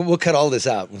We'll cut all this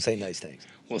out. We'll say nice things.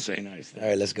 We'll say nice things. All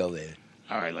right, let's go, baby.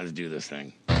 All right, let's do this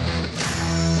thing.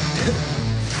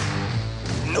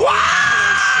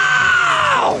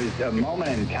 Wow! It was a moment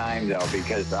in time, though,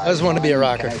 because I just want to be a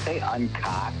rocker. Can I say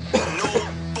uncocked? No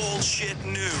bullshit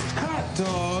news. Hot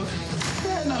dog.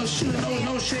 No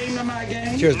shame in my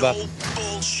game. Cheers, No Bob.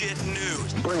 bullshit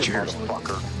news. Bring it,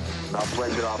 motherfucker. I'll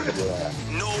break it off to the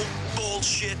No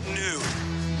bullshit news.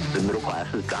 The middle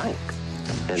class is dying.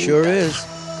 And Sure that's is.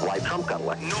 why Trump got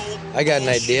elected. No I got an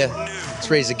bullshit idea. news. Let's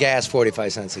raise the gas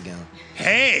 45 cents a gallon.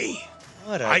 Hey,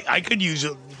 What I could use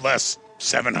less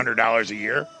 $700 a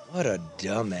year. What a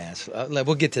dumbass.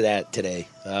 We'll get to that today.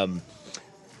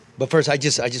 But first, I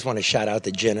just want to shout out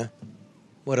to Jenna.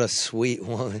 What a sweet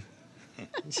woman.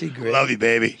 Isn't she great? Love you,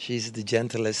 baby. She's the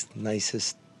gentlest,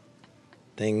 nicest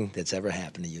thing that's ever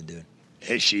happened to you, dude.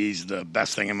 Hey, she's the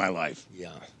best thing in my life.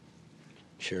 Yeah,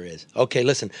 sure is. Okay,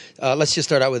 listen, let's just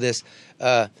start out with this.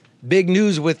 Big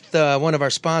news with one of our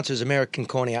sponsors, American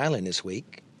Coney Island, this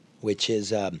week, which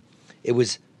is, it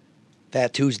was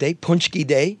Fat Tuesday, Punchki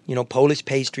Day, Polish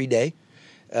pastry day.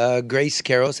 Grace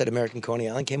Karos at American Coney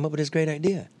Island came up with this great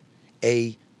idea,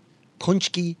 a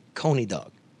Punchki Coney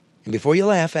dog. And before you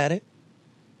laugh at it,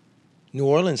 New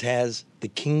Orleans has the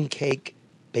King Cake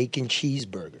Bacon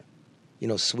Cheeseburger.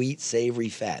 Sweet, savory,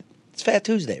 fat. It's Fat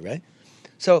Tuesday, right?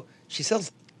 So she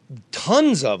sells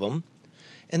tons of them.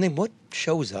 And then what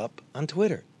shows up on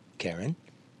Twitter, Karen?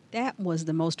 That was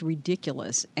the most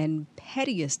ridiculous and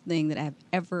pettiest thing that I've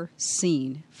ever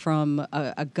seen from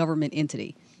a government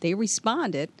entity. They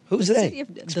responded. Who's the they? city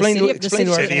of- the Explain city to of- the explain city-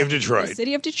 to our City of fans. Detroit. The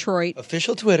city of Detroit,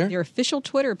 Official Twitter. their official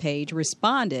Twitter page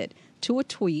responded to a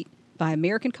tweet by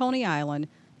American Coney Island.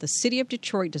 The city of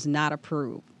Detroit does not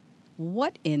approve.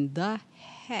 What in the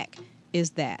heck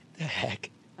is that? The heck?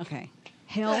 Okay.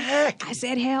 Hell. The heck? I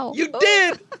said hell. You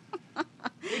did.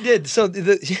 You did. So,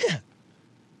 yeah.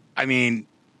 I mean,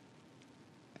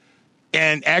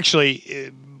 and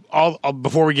actually,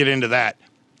 before we get into that,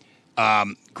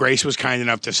 Grace was kind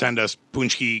enough to send us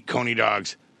Punchki Coney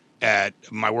dogs at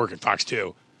my work at Fox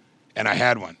 2, and I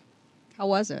had one. How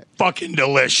was it? Fucking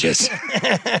delicious.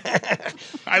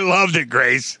 I loved it,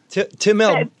 Grace. Tim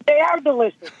They are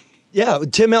delicious. Yeah,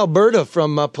 Tim Alberta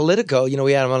from Politico,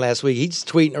 we had him on last week. He's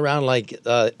tweeting around like,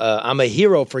 I'm a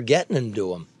hero for getting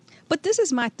to him. But this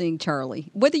is my thing, Charlie.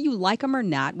 Whether you like them or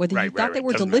not, whether you thought they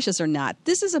were Doesn't delicious or not,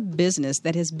 this is a business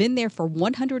that has been there for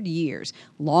 100 years.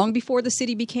 Long before the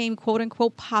city became, quote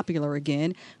unquote, popular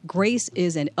again, Grace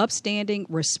is an upstanding,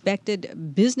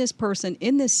 respected business person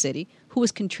in this city who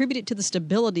has contributed to the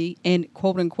stability and,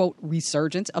 quote unquote,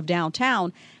 resurgence of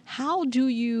downtown. How do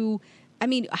you...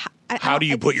 How do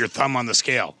you put your thumb on the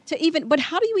scale? But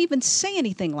how do you even say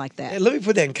anything like that? Hey, let me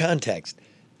put that in context.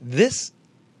 This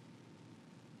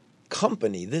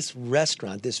company, this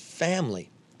restaurant, this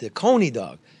family, the Coney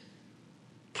dog,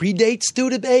 predates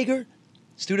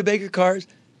Studebaker cars,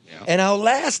 and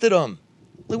outlasted them.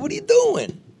 Like, what are you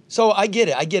doing? So I get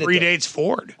it. Predates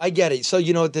Ford. I get it. So,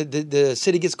 the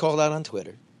city gets called out on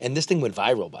Twitter, and this thing went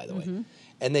viral, by the way.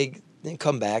 And they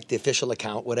come back, the official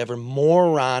account, whatever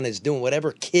moron is doing,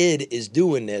 whatever kid is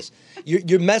doing this,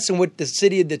 you're messing with the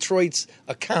city of Detroit's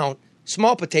account.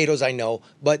 Small potatoes, I know,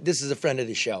 but this is a friend of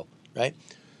the show, right?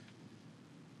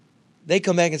 They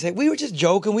come back and say, we were just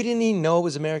joking. We didn't even know it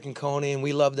was American Coney, and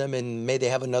we love them, and may they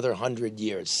have another 100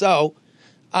 years. So,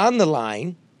 on the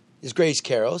line is Grace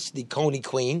Karos, the Coney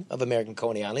queen of American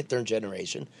Coney Island, third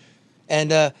generation.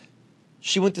 And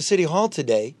she went to City Hall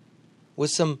today with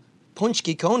some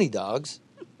Punchki Coney dogs.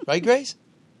 Right, Grace?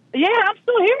 Yeah, I'm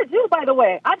still here, too, by the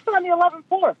way. I'm still on the 11th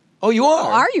floor. Oh, you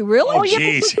are? Are you really? Oh, yeah,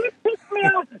 jeez. but you pissed me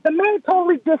off. The mayor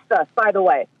totally dissed us, by the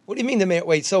way. What do you mean the mayor?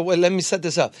 Wait, so let me set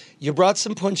this up. You brought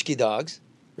some Punchki dogs,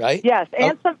 right? Yes,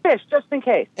 and some fish, just in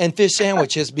case. And fish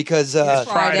sandwiches because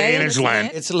Friday and it's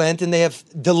Lent. it's Lent, and they have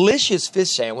delicious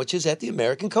fish sandwiches at the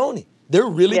American Coney. They're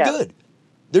really Yeah. good.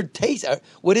 They're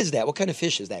what is that? What kind of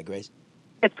fish is that, Grace?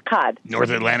 It's cod. North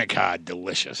Atlantic cod,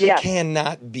 delicious. Yeah.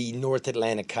 Cannot be North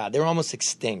Atlantic cod. They're almost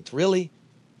extinct. Really?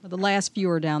 Well, the last few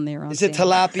are down there. Is it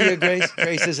tilapia, Grace?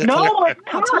 Grace, is it No, tilapia? it's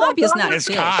not. tilapia's not It's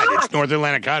fish. cod. It's North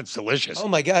Atlantic cod. It's delicious. Oh,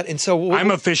 my God. And so I'm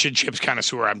a fish and chips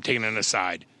connoisseur. I'm taking it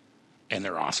aside, and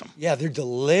they're awesome. yeah, they're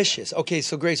delicious. Okay,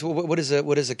 so Grace, what does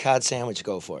a cod sandwich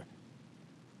go for?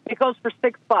 It goes for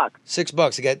 $6.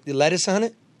 $6. You got the lettuce on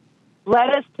it?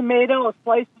 Lettuce, tomato, a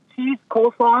slice of cheese,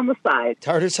 coleslaw on the side.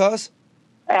 Tartar sauce?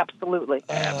 Absolutely.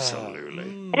 Absolutely.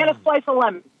 And a slice of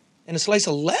lemon. And a slice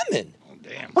of lemon. Oh,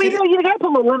 damn. Well, you got to put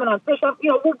a little lemon on fish.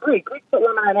 We're Greek. Greeks put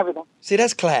lemon on everything. See,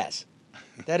 that's class.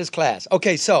 That is class.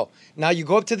 Okay, so now you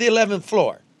go up to the 11th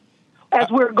floor. As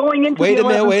we're going into Wait the a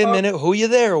minute, 11th wait a floor, minute. Who you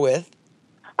there with?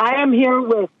 I am here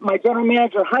with my general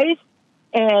manager, Heist,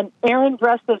 and Aaron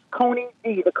dressed as Coney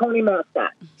D, the Coney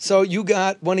mascot. So you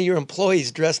got one of your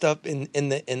employees dressed up in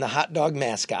the hot dog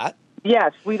mascot.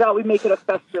 Yes, we thought we'd make it a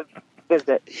festive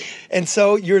visit. And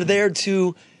so you're there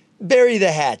to bury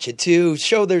the hatchet, to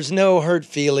show there's no hurt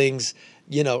feelings,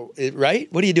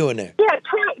 right? What are you doing there? Yeah,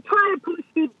 try to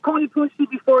push Coney Punchy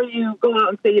before you go out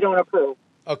and say you don't approve.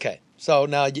 Okay. So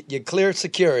now you clear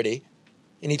security.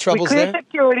 Any We troubles clear there?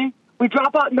 security. We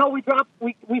drop out. No, we feed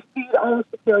our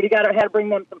security. Had to bring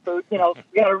them some food. We got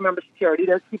to remember security.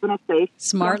 They're keeping us safe.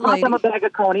 Smart Brought lady. them a bag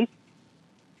of Conies.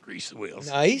 Grease the wheels.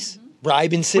 Nice.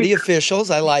 Bribing city officials.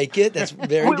 I like it. That's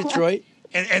very Detroit.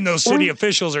 And those city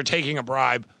officials are taking a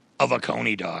bribe of a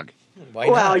Coney dog. Why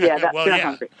Well, not? yeah, Well, they're yeah.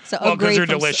 hungry. So Well, because upgrade they're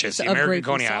from- delicious. so The American upgrade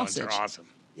from Coney Islands are sausage. awesome.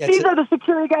 Yeah, These it's a- are the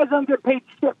security guys don't get paid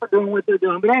shit for doing what they're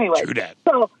doing. But anyway, True that.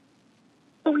 So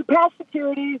we pass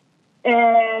security,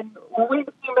 and we're waiting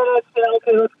a few minutes.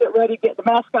 Okay, let's get ready, get the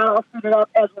mascot all suited up.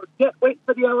 As we're waiting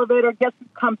for the elevator, guess who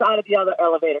comes out of the other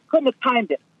elevator? Couldn't have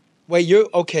timed it. Wait, you're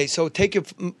okay. So take your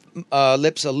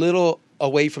lips a little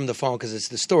away from the phone because it's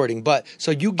distorting. But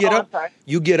so you get Oh, I'm up, sorry.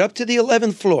 you get up to the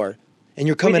 11th floor, and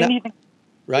you're We coming didn't out, even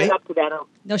right? get up to that.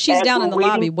 No, she's As down in we're the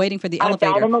lobby waiting- waiting for the I'm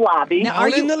elevator. down in the lobby. Now, are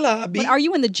Down you in the lobby. But are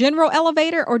you in the general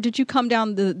elevator, or did you come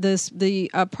down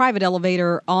the private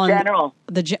elevator on General.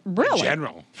 really?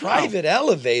 General. Private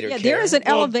elevator. Yeah, there is an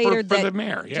Well, elevator for that the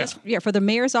mayor, yeah. for the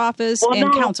mayor's office Well,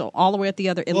 and no. council, all the way at the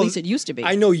other. At least it used to be.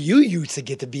 I know you used to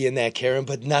get to be in that, Karen,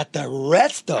 but not the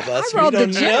rest of us. I rode We the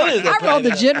don't general. know I rode the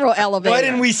private- general elevator. Why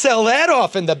didn't we sell that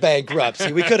off in the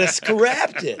bankruptcy? We could have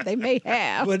scrapped it. They may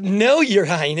have. But no, Your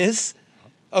Highness.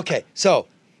 Okay, so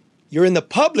you're in the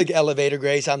public elevator,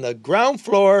 Grace, on the ground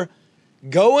floor,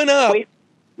 going up, Wait.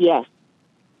 Yes.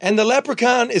 and the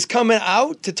leprechaun is coming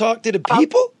out to talk to the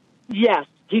people? Yes.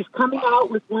 He's coming out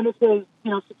with one of his,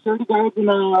 security guards and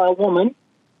a woman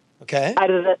Okay. out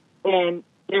of it, and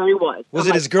there he was. Was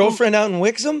I'm it his like, girlfriend out in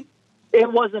Wixom? oh,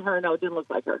 it wasn't her. No, it didn't look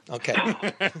like her.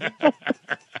 Okay.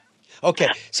 Okay,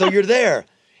 so you're there,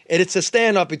 and it's a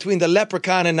standoff between the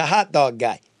leprechaun and the hot dog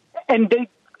guy. And they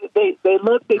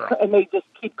look, and they just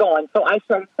keep going. So I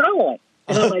started following,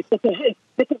 and I'm like, okay, hey,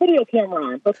 get the video camera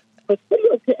on. But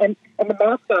and the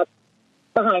mascot's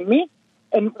behind me,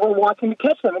 and we're walking to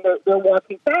catch them, and they're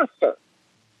walking faster.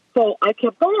 So I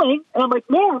kept going, and I'm like,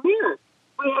 Mayor, we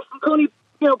have some Coney,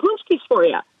 Punchkis for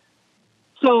you.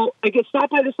 So I get stopped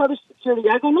by this other security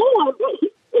guy. I go, no,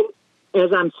 and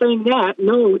as I'm saying that,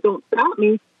 no, don't stop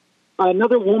me.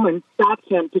 Another woman stopped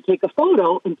him to take a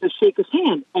photo and to shake his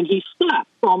hand, and he stopped.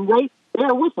 So I'm right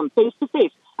there with him, face to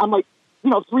face. I'm like,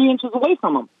 3 inches away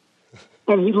from him.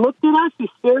 And he looked at us, he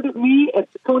stared at me, at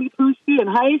Coney Pushki and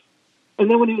Heist, and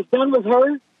then when he was done with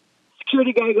her,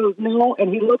 security guy goes, no,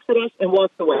 and he looks at us and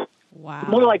walks away. Wow.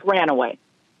 More like ran away.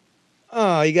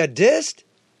 Oh, you got dissed?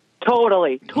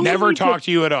 Totally. Never talked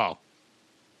to you at all.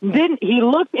 He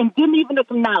looked and didn't even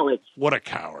acknowledge. What a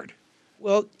coward.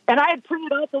 Well, And I had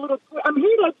printed out the little, I'm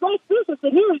here to address this. I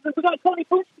said, here, he said, we got Tony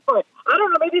Pucci for it. I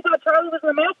don't know, maybe he thought Charlie was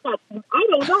the mascot. I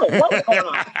don't know what was going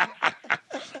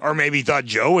on. Or maybe he thought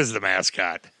Joe was the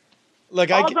mascot. look,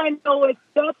 All I know is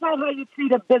that's not how you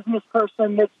treat a business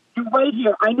person. That's right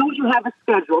here. I know you have a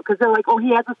schedule, because they're like, oh, he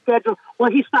has a schedule.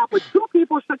 Well, he stopped with 2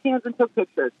 people, shook hands, and took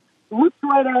pictures. Looked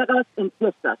right at us and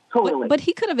kissed us. Totally. But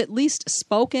he could have at least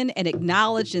spoken and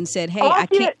acknowledged and said, "Hey, Oh,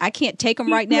 I can't take him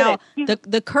He right did now." it. He's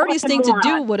The courteous fucking thing to do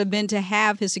moron. would have been to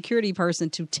have his security person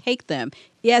to take them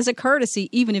as a courtesy,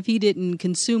 even if he didn't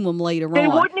consume them later They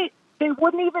on.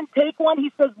 wouldn't even take one.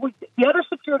 He says, the other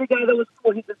security guy that was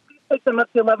cool, he says, please take them up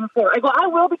to 11th floor. I go, I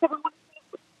will, because I want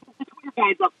to see the Twitter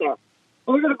guys up there. And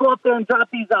we're going to go up there and drop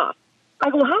these off.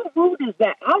 I go, how rude is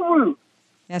that? How rude,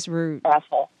 That's rude.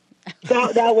 asshole.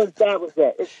 That was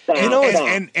it. It's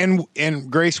bad.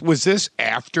 And Grace, was this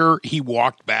after he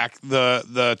walked back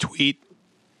the tweet?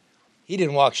 he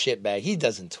didn't walk shit back. He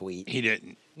doesn't tweet. He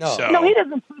didn't. No. So, No, he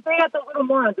doesn't. They got those little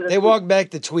morons. They walked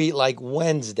back the tweet like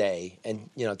Wednesday, and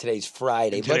today's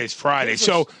Friday. But today's Friday.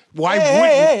 So why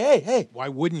hey, why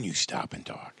wouldn't you stop and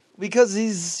talk? because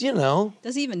he's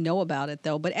Doesn't even know about it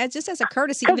though. But just as a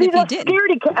courtesy, Because even he's if he a didn't.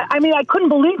 security. I mean, I couldn't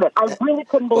believe it. I really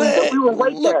couldn't believe it. We were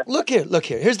right there. Look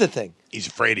here. Here's the thing. He's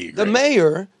afraid of you. The Grace.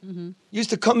 mayor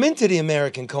used to come into the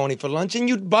American Coney for lunch, and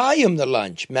you'd buy him the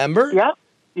lunch. Remember?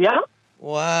 Yep.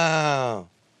 Wow.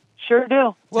 Sure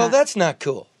do. Well, that's not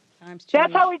cool. Times That's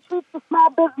change. how he treats the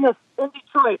small business in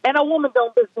Detroit, and a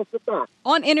woman-owned business at that.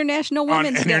 On International on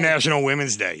Women's Day. International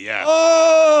Women's Day. Yeah.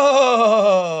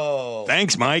 Oh.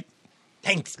 Thanks, Mike.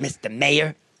 Thanks, Mr.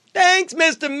 Mayor. Thanks,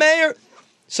 Mr. Mayor.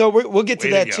 So we'll get to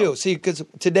Way to that go. too. See, because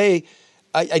today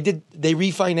they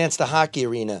refinanced the hockey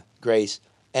arena, Grace,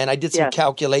 and I did some Yes.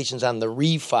 calculations on the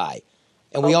refi.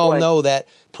 And we Oh, all boy. know that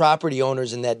property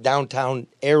owners in that downtown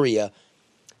area,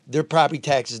 their property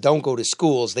taxes don't go to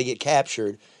schools. They get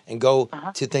captured and go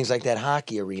to things like that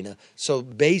hockey arena. So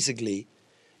basically,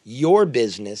 your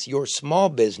business, your small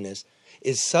business,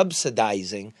 is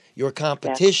subsidizing your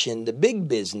competition, the big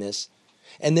business,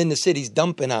 and then the city's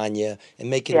dumping on you and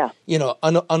making,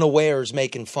 unawares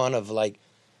making fun of, like,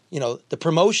 the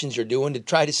promotions you're doing to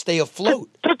try to stay afloat.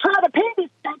 To try to pay these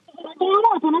taxes and going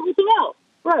up and everything else.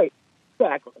 Right.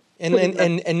 Exactly.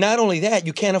 And not only that,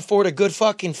 you can't afford a good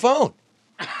fucking phone.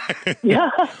 Yeah.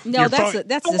 No, Your that's phone-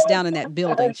 that's just down in that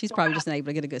building. She's probably just not able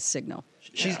to get a good signal.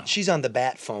 She's on the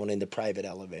bat phone in the private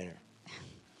elevator.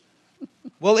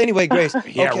 Well, anyway, Grace.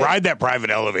 Yeah, okay. ride that private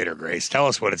elevator, Grace. Tell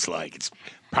us what it's like. It's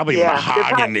probably Yeah.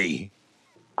 mahogany.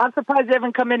 I'm surprised they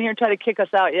haven't come in here and tried to kick us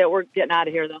out yet. We're getting out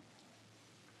of here, though.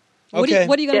 Okay.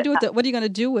 What are you going to do with the What are you going to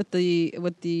do with the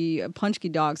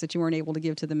Punchki dogs that you weren't able to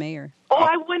give to the mayor? Oh,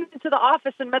 I went into the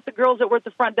office and met the girls that were at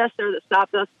the front desk there that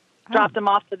stopped us, dropped them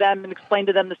off to them, and explained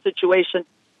to them the situation.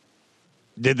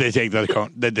 Did they take the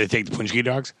Punchki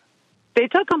dogs? They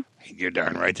took them. You're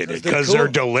darn right they did, they're because they're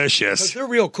cool. delicious. They're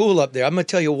real cool up there. I'm going to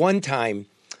tell you one time,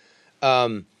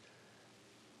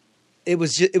 it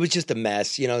was just a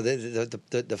mess,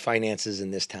 the finances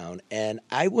in this town. And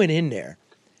I went in there,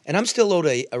 and I'm still owed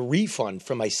a refund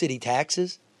from my city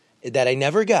taxes that I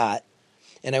never got.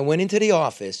 And I went into the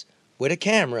office with a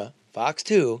camera, Fox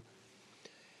 2,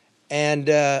 and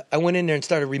I went in there and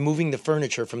started removing the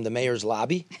furniture from the mayor's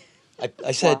lobby.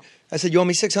 I said, you owe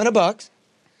me $600.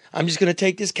 I'm just going to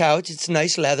take this couch. It's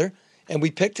nice leather. And we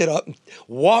picked it up and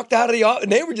walked out of the office,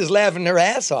 and they were just laughing their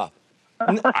ass off.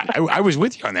 I was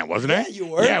with you on that, wasn't I? Yeah, you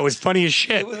were. Yeah, it was funny as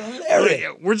shit. It was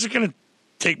hilarious. We're just going to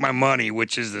take my money,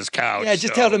 which is this couch. Yeah,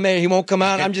 just tell the mayor he won't come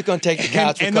out. I'm just going to take the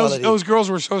couch. And We'll call it those even. girls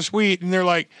were so sweet, and they're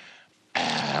like,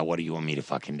 what do you want me to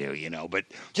fucking do, But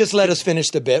Just let us finish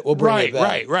the bit. We'll bring it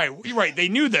back. right. You're right. They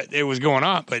knew that it was going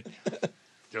on, but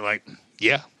they're like,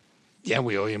 yeah,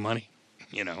 we owe you money,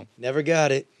 Never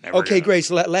got it. Never Okay, got it. Grace,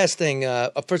 last thing.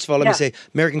 First of all, let me say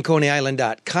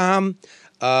AmericanConeyIsland.com.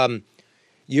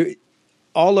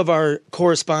 All of our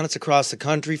correspondents across the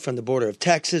country, from the border of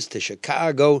Texas to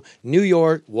Chicago, New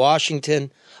York,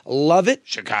 Washington, love it.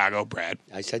 Chicago, Brad.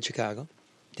 I said Chicago,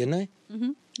 didn't I?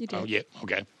 You did. Oh, yeah,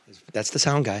 okay. That's the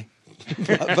sound guy.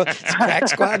 It's Crack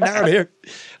Squad down here.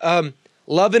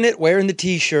 Loving it, wearing the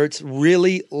T-shirts,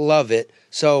 really love it.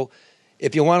 So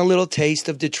if you want a little taste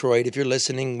of Detroit, if you're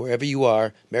listening wherever you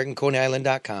are,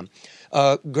 AmericanConeyIsland.com.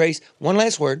 Grace, one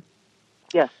last word.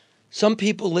 Yes. Some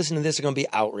people listening to this are going to be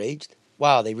outraged.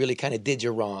 Wow, they really kind of did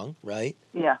you wrong, right?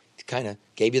 Yeah. Kind of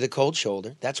gave you the cold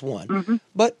shoulder. That's one.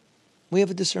 But we have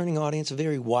a discerning audience, a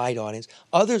very wide audience.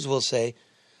 Others will say,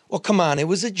 well, come on, it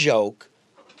was a joke.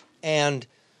 And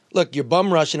look, you're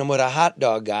bum rushing him with a hot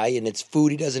dog guy, and it's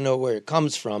food he doesn't know where it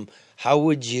comes from. How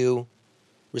would you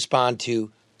respond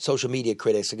to social media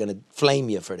critics who are going to flame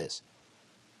you for this?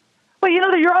 Well,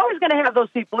 you're always going to have those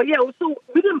people. Yeah, so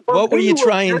we didn't. What were you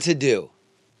trying to do?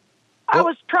 I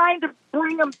was trying to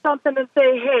bring them something and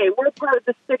say, hey, we're part of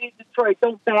the city of Detroit.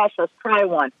 Don't bash us. Try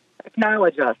one.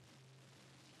 Acknowledge us.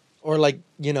 Or like,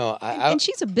 And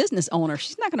she's a business owner.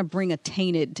 She's not going to bring a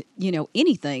tainted,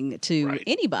 anything to Right.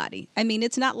 anybody. I mean,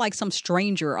 it's not like some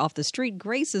stranger off the street.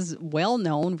 Grace is well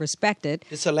known, respected.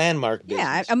 it's a landmark business.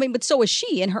 Yeah, I mean, but so is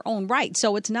she in her own right.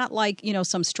 So it's not like,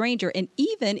 some stranger. And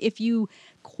even if you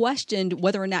questioned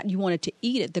whether or not you wanted to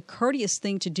eat it, the courteous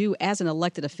thing to do as an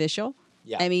elected official,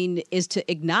 Yeah. I mean, is to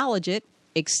acknowledge it,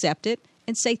 accept it,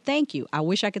 and say thank you. I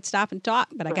wish I could stop and talk,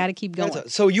 but I got to keep going.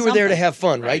 So you were there to Something. have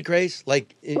fun, right, Right. Grace?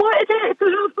 Like, Well, it's a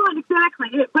lot of fun,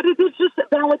 exactly. But it is just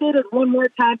validated one more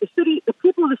time. The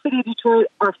people of the city of Detroit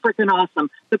are freaking awesome.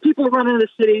 The people running the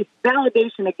city,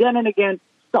 validation again and again,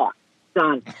 suck.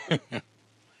 Done.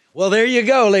 well, there you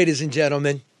go, ladies and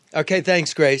gentlemen. Okay,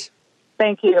 thanks, Grace.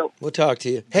 Thank you. We'll talk to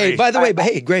you. Hey, Grace. by the way,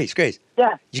 Grace, Yeah.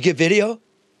 did you get video?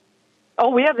 Oh,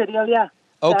 we have video, yeah.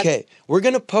 Okay, we're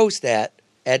going to post that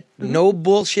at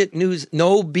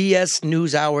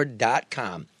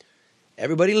nobsnewshour.com.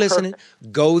 Everybody listening,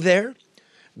 go there.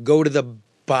 Go to the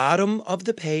bottom of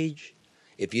the page.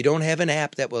 If you don't have an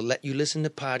app that will let you listen to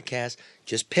podcasts,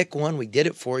 just pick one. We did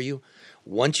it for you.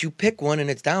 Once you pick one and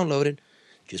it's downloaded,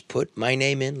 just put my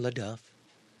name in, LaDuff.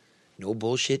 No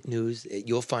bullshit news.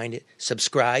 You'll find it.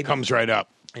 Subscribe. Comes right up.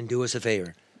 And do us a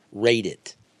favor. Rate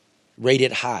it. Rate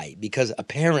it high, because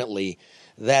apparently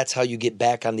that's how you get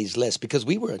back on these lists, because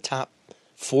we were a top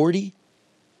 40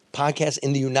 podcast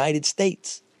in the United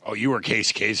States. Oh, you were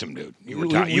Case Kasem, dude. You were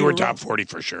We- top. we You were were top right. 40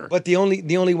 for sure. But the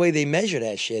only way they measure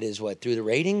that shit is what, through the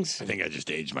ratings? I think I just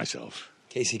aged myself.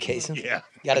 Casey Kasem? Yeah.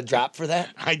 Got a drop for that?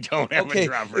 I don't have Okay, a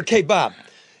drop for it. okay, Bob.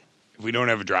 If we don't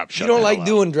have a drop, shut You don't the like hell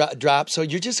doing drops, so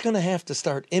you're just going to have to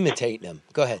start imitating them.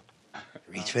 Go ahead.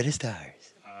 Reach for the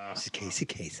stars. This is Casey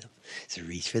Kasem. So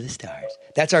reach for the stars.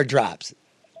 That's our drops.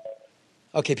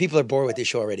 Okay, people are bored with this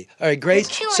show already. All right, Grace.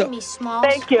 Killing me, Smalls.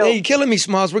 Thank you. Hey, you're killing me,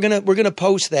 Smalls. We're gonna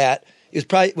post that.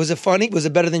 Was it funny? Was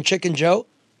it better than Chicken Joe?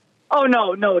 Oh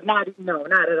no, not at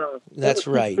all. That's It was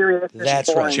right. serious and That's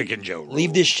boring. right. Chicken Joe rules.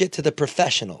 Leave this shit to the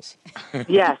professionals.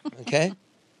 Yes, Okay.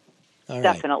 All right.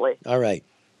 definitely. All right.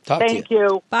 Talk to Thank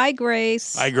you. Bye,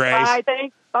 Grace. Hi, Grace. Bye.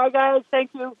 Thanks. Bye, guys.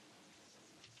 Thank you.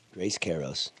 Grace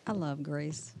Caros. I love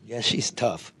Grace. Yeah, she's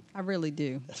tough. I really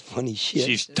do. That's funny shit.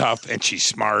 She's tough and she's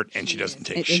smart and she doesn't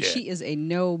take And shit. she is a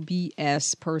no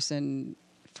BS person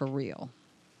for real.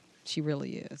 She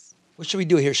really is. What should we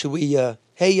do here? Should we?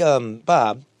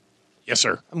 Bob. Yes,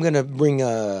 sir. I'm gonna bring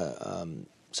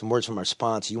some words from our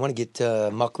sponsor. You want to get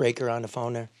Muckraker on the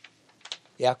phone there?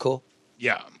 Yeah, cool.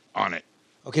 Yeah, on it.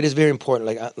 Okay, this is very important.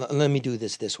 Let me do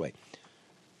this way.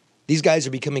 These guys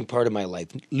are becoming part of my life.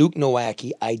 Luke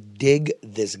Nowacki, I dig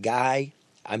this guy.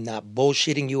 I'm not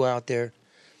bullshitting you out there.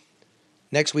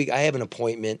 Next week, I have an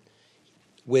appointment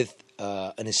with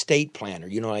an estate planner.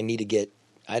 You know, I need to get.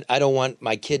 I don't want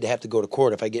my kid to have to go to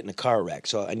court if I get in a car wreck.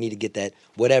 So I need to get that,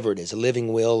 whatever it is, a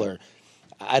living will or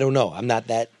I don't know. I'm not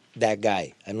that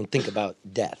guy. I don't think about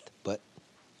death, but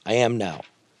I am now,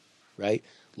 right?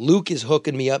 Luke is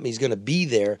hooking me up and he's going to be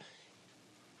there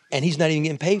and he's not even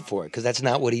getting paid for it because that's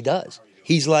not what he does.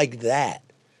 He's like that,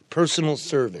 personal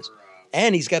service.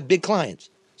 And he's got big clients.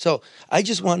 So I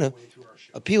just want to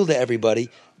appeal to everybody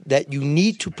that you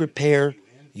need to prepare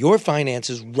your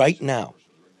finances right now.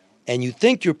 And you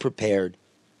think you're prepared,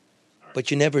 but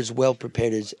you're never as well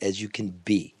prepared as you can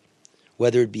be.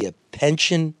 Whether it be a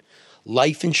pension,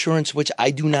 life insurance, which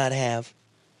I do not have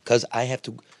because I have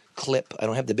to clip. I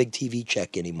don't have the big TV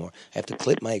check anymore. I have to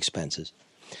clip my expenses.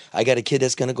 I got a kid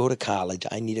that's going to go to college.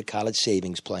 I need a college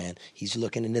savings plan. He's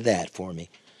looking into that for me.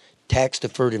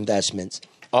 Tax-deferred investments,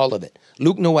 all of it.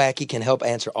 Luke Nowacki can help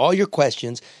answer all your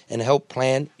questions and help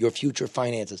plan your future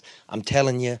finances. I'm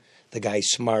telling you, the guy's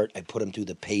smart. I put him through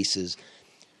the paces.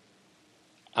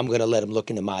 I'm going to let him look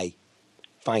into my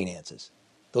finances.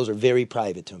 Those are very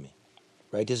private to me,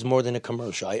 right? This is more than a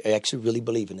commercial. I actually really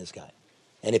believe in this guy.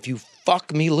 And if you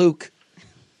fuck me, Luke,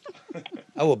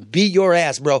 I will beat your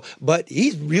ass, bro. But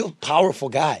he's a real powerful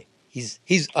guy. He's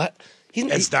It's not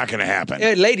going to happen.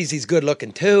 Yeah, ladies, he's good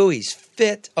looking too. He's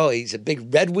fit. Oh, he's a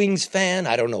big Red Wings fan.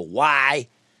 I don't know why.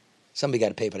 Somebody got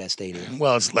to pay for that stadium.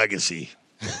 Well, it's legacy.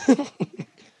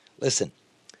 Listen,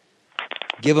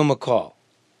 give him a call.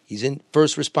 He's in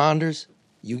first responders.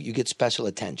 You get special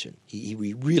attention. He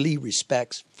really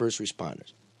respects first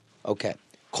responders. Okay,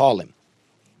 call him.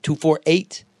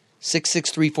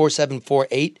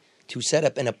 248-663-4748 to set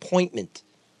up an appointment,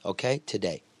 okay,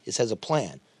 today. It says a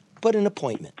plan, but an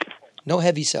appointment. No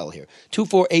heavy sell here.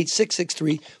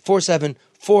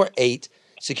 248-663-4748.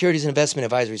 Securities and Investment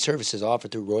Advisory Services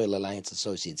offered through Royal Alliance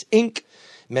Associates, Inc.,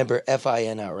 member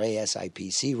FINRA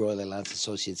SIPC. Royal Alliance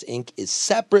Associates, Inc. is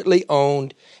separately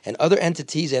owned, and other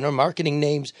entities and or marketing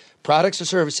names, products, or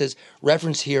services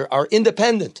referenced here are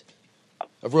independent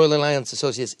of Royal Alliance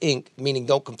Associates, Inc., meaning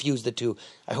don't confuse the two.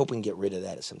 I hope we can get rid of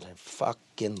that at some time.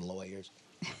 Fucking lawyers.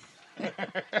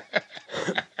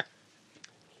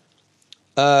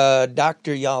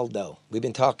 Dr. Yaldo. We've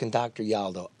been talking Dr.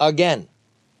 Yaldo. Again,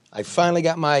 I finally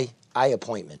got my eye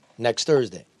appointment next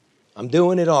Thursday. I'm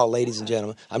doing it all, ladies and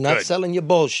gentlemen. I'm not selling you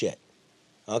bullshit.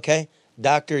 Okay?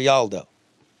 Dr. Yaldo.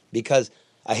 Because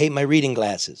I hate my reading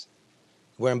glasses.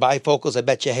 Wearing bifocals, I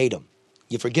bet you hate them.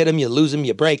 You forget them, you lose them,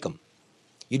 you break them.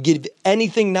 You'd give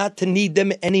anything not to need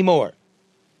them anymore.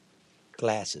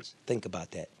 Glasses. Think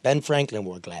about that. Ben Franklin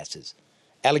wore glasses.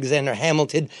 Alexander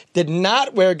Hamilton did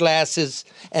not wear glasses.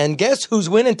 And guess who's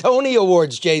winning Tony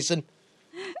Awards, Jason?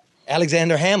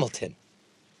 Alexander Hamilton.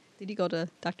 Did he go to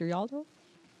Dr. Yaldo?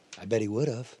 I bet he would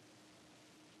have.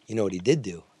 You know what he did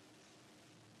do?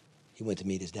 He went to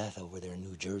meet his death over there in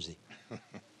New Jersey.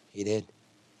 He did.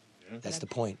 Yeah. That's the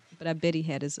point. But I bet he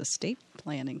had his estate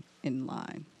planning in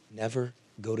line. Never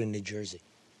go to New Jersey.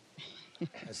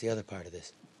 That's the other part of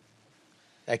this.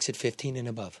 Exit 15 and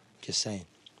above. Just saying.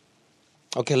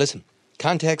 Okay, listen.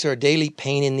 Contacts are a daily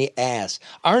pain in the ass.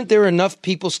 Aren't there enough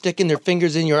people sticking their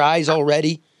fingers in your eyes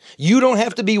already? You don't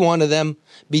have to be one of them.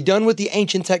 Be done with the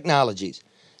ancient technologies.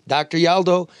 Dr.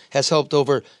 Yaldo has helped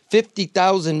over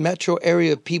 50,000 metro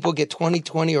area people get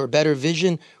 20/20 or better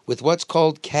vision with what's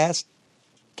called CATS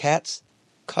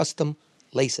Custom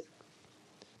LASIK.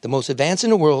 The most advanced in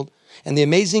the world, and the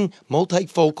amazing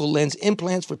multifocal lens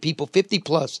implants for people 50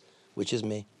 plus, which is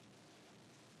me.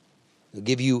 It'll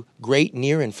give you great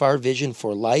near and far vision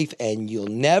for life, and you'll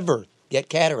never get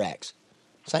cataracts.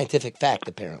 Scientific fact,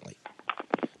 apparently.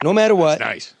 No matter what,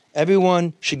 Nice.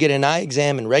 everyone should get an eye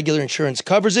exam, and regular insurance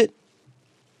covers it.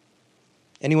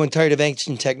 Anyone tired of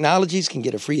ancient technologies can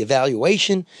get a free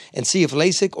evaluation and see if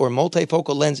LASIK or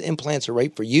multifocal lens implants are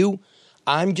right for you.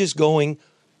 I'm just going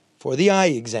for the eye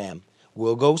exam.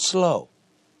 We'll go slow.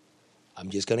 I'm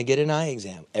just going to get an eye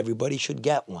exam. Everybody should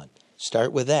get one.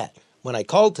 Start with that. When I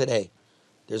called today,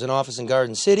 there's an office in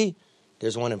Garden City.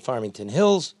 There's one in Farmington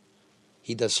Hills.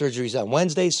 He does surgeries on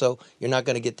Wednesday, so you're not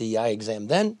going to get the eye exam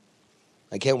then.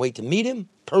 I can't wait to meet him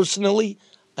personally.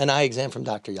 An eye exam from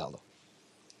Dr. Yaldo.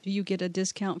 Do you get a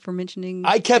discount for mentioning?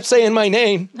 I kept saying my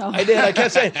name. Oh. I did. I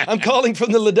kept saying, I'm calling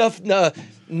from the LaDuff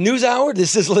News Hour.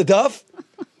 This is LaDuff.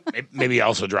 Maybe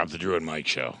also drop the Drew and Mike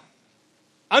show.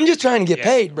 I'm just trying to get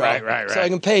paid, bro. Right. So I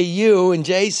can pay you and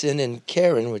Jason and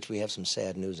Karen, which we have some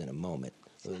sad news in a moment.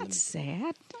 That's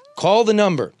sad. Call the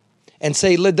number and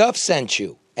say LaDuff sent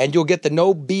you, and you'll get the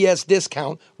no BS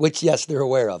discount, which, yes, they're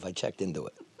aware of. I checked into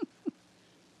it.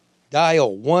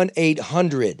 Dial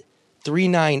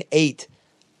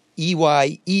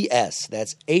 1-800-398-EYES.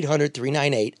 That's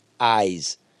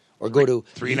 800-398-EYES. Or go to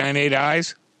 398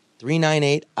 eyes?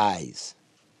 398-EYES.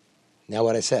 Now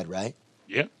what I said, right?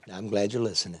 Yeah. I'm glad you're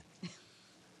listening.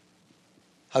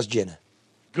 How's Jenna?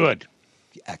 Good.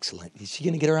 Excellent. Is she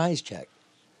going to get her eyes checked?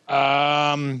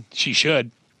 She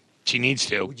should. She needs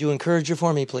to. Would you encourage her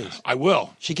for me, please? I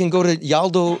will. She can go to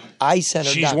YaldoEyeCenter.com.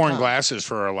 She's worn glasses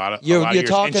for a lot of You're years,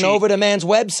 talking over the man's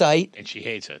website, and she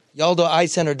hates it.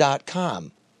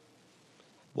 YaldoEyeCenter.com.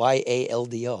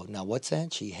 YALDO. Now, what's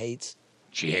that? She hates?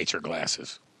 She hates her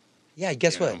glasses. Yeah,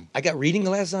 guess what? I got reading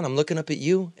glasses on. I'm looking up at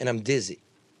you, and I'm dizzy.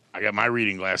 I got my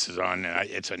reading glasses on, and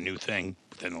it's a new thing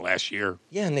within the last year.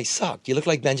 Yeah, and they suck. You look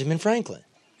like Benjamin Franklin.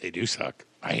 They do suck.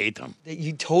 I hate them.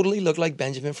 You totally look like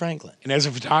Benjamin Franklin. And as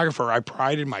a photographer, I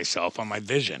prided myself on my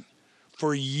vision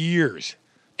for years,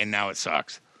 and now it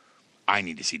sucks. I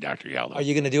need to see Dr. Yaldo. Are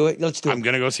you going to do it? Let's do it. I'm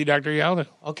going to go see Dr. Yaldo.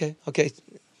 Okay. Got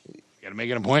to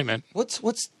make an appointment. What?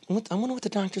 I wonder what the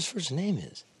doctor's first name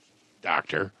is.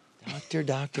 Doctor. Dr.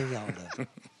 Yaldo. All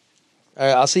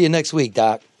right, I'll see you next week,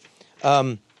 Doc.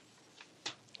 Got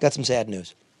some sad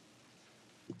news.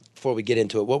 Before we get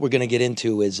into it, what we're going to get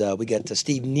into is we got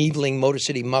Steve Neveling, Motor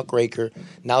City muckraker,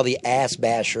 now the ass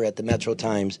basher at the Metro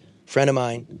Times. Friend of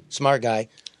mine, smart guy,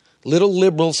 little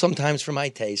liberal sometimes for my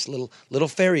taste, little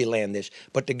fairylandish,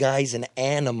 but the guy's an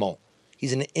animal.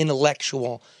 He's an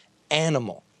intellectual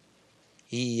animal.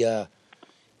 He's not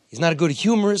a good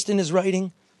humorist in his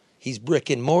writing. He's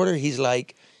brick and mortar. He's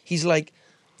like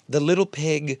the little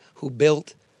pig who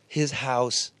built his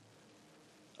house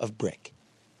of brick.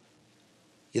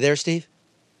 You there, Steve?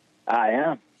 I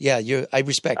am. Yeah, I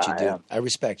respect you, dude. am. I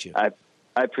respect you. I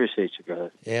appreciate you, brother.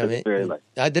 Yeah, It's very man.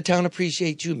 light. The town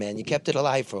appreciates you, man. You kept it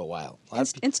alive for a while.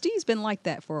 And Steve's been like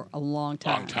that for a long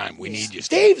time. Long time. We need you.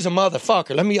 Steve's a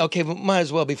motherfucker. But might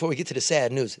as well before we get to the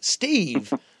sad news.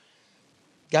 Steve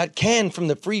got canned from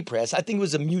the Free Press. I think it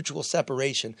was a mutual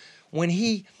separation when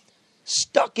he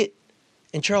stuck it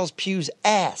in Charles Pugh's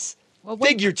ass. Well, wait,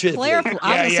 figuratively.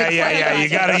 clarify. Yeah. You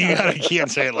gotta can't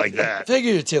say it like that.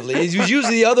 Figuratively. It was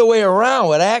usually the other way around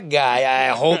with that guy. I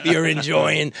hope you're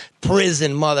enjoying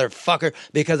prison, motherfucker,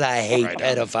 because I hate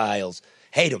pedophiles.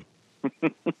 Hate them.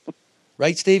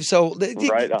 Right, Steve? So,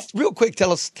 Right on. real quick,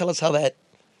 tell us how that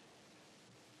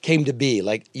came to be.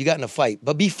 Like, you got in a fight,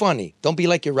 but be funny. Don't be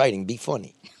like you're writing. Be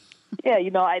funny. Yeah,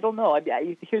 I don't know.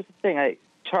 Here's the thing.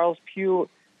 Charles Pugh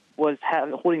was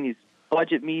holding these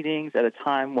budget meetings at a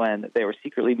time when they were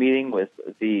secretly meeting with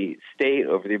the state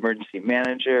over the emergency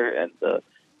manager and the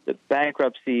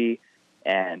bankruptcy.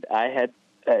 And I had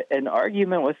an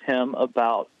argument with him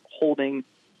about holding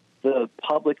the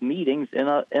public meetings in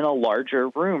a larger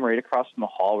room right across from the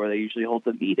hall where they usually hold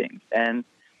the meetings. And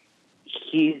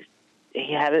he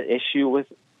had an issue with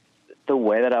the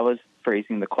way that I was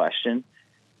phrasing the question.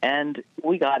 And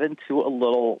we got into a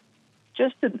little,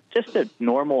 just a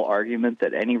normal argument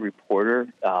that any reporter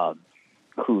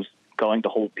who's going to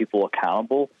hold people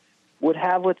accountable would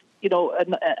have with,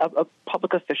 a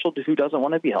public official who doesn't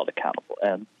want to be held accountable.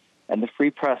 And the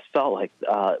Free Press felt like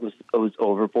it was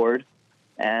overboard,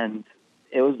 and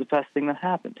it was the best thing that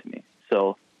happened to me.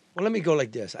 So, well, let me go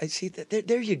like this. I see that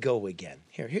there you go again.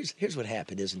 Here's what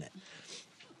happened, isn't it?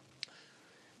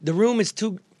 The room is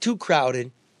too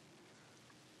crowded.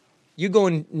 You're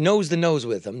going nose to nose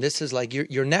with him. This is like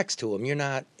you're next to him. You're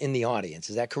not in the audience.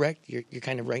 Is that correct? You're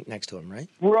kind of right next to him, right?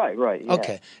 Right. Yeah.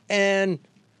 Okay. And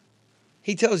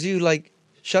he tells you, like,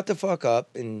 shut the fuck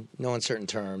up in no uncertain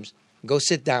terms. Go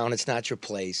sit down. It's not your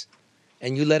place.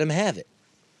 And you let him have it.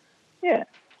 Yeah.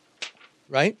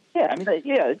 right? Yeah, I mean,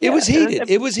 yeah. It was heated.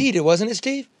 It was heated, wasn't it,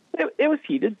 Steve? It was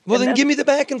heated. Well, And then give me the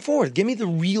back and forth. Give me the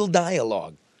real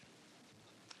dialogue.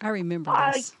 I remember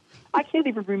this. I can't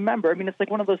even remember. I mean, it's like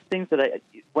one of those things that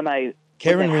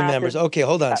Karen remembers. Okay,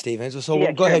 hold on, Steven. So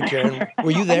yeah, go ahead, Karen.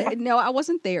 Were you there? No, I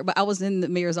wasn't there, but I was in the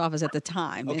mayor's office at the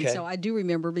time, and Okay. so I do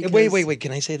remember. Because Wait.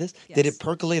 Can I say this? Did Yes. it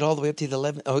percolate all the way up to the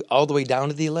 11th, all the way down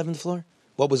to the 11th floor?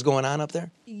 What was going on up there?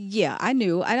 Yeah, I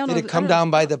knew. I don't know. Did it come down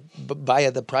by the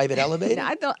private elevator?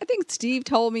 I think Steve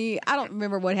told me. I don't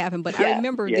remember what happened, but Yeah, I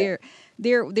remember yeah.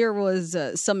 there was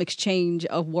some exchange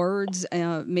of words,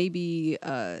 maybe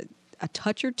a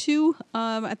touch or two.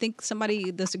 I think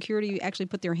the security actually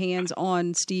put their hands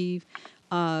on Steve.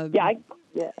 Yeah.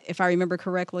 If I remember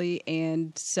correctly,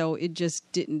 and so it just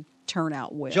didn't turn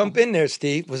out well. Jump in there,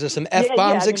 Steve. Was there some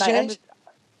F-bombs exchanged?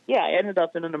 I ended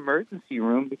up in an emergency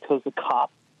room because the cop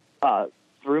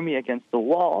threw me against the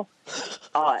wall.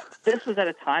 This was at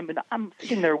a time, and I'm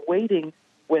sitting there waiting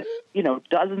with,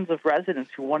 dozens of residents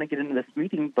who want to get into this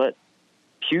meeting, but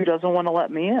Pew doesn't want to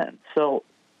let me in. So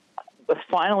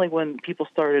finally, when people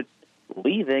started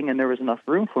leaving and there was enough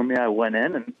room for me, I went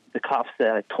in, and the cop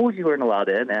said, "I told you weren't allowed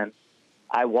in," and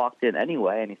I walked in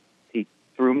anyway, and he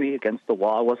threw me against the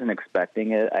wall. I wasn't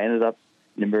expecting it. I ended up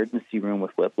in an emergency room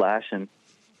with whiplash and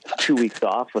 2 weeks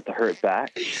off with a hurt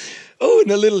back. Oh,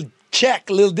 and a little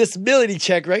disability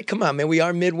check, right? Come on, man. We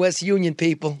are Midwest Union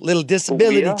people. Little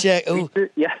disability check. Oh,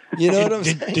 Yeah. you know what I'm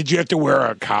saying? Did you have to wear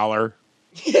a collar?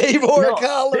 Yeah, you wore a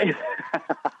collar.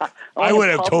 I would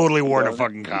have totally worn a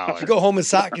fucking collar. You go home and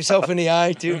sock yourself in the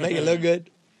eye, too. Make it look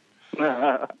good.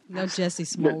 No Jesse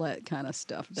Smollett kind of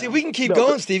stuff. See, we can keep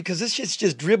going, Steve, because this shit's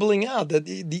just dribbling out.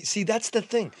 See, that's the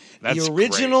thing. That's the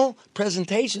original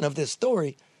presentation of this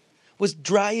story was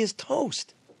dry as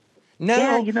toast.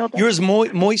 Now, you're as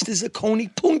moist as a Coney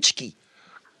Punchki.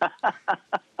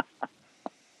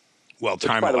 Well,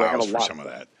 time By the way, I have allows a for lot. some of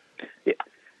that.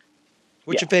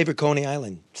 What's your favorite Coney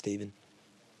Island, Steven?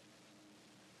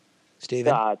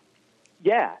 Steven?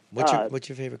 Yeah. What's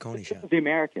your favorite Coney shop? The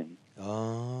American.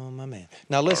 Oh, my man.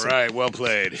 Now, listen. All right, well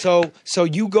played. So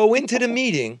you go into the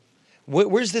meeting.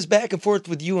 Where's this back and forth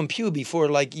with you and Pew before,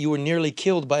 like, you were nearly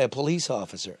killed by a police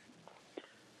officer?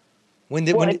 When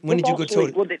did you go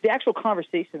to? Well, the actual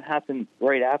conversation happened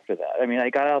right after that. I mean, I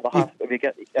got out of the hospital.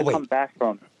 I come back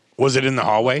from. Was it in the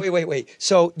hallway? Wait.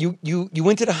 So you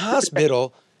went to the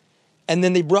hospital, and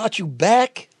then they brought you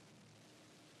back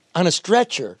on a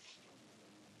stretcher,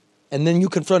 and then you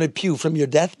confronted Pew from your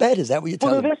deathbed? Is that what you're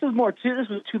telling me? This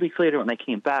was 2 weeks later when I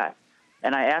came back,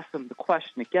 and I asked him the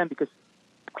question again because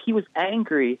he was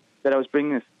angry that I was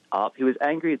bringing this up. He was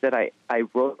angry that I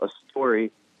wrote a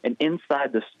story, and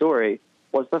inside the story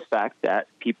was the fact that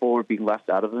people were being left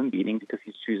out of the meeting because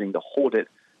he's choosing to hold it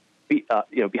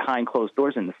behind closed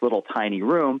doors in this little tiny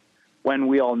room, when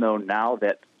we all know now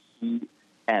that he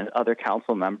and other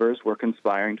council members were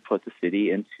conspiring to put the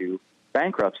city into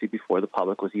bankruptcy before the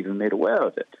public was even made aware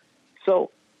of it.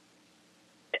 So,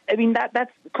 I mean,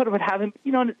 that's could have happened.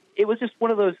 It was just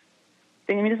one of those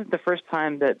things. I mean, this isn't the first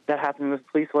time that happened with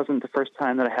police. It wasn't the first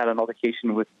time that I had an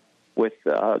altercation with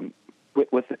the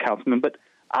councilman. But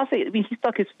I'll say, I mean, he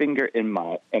stuck his finger in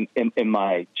my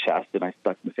chest, and I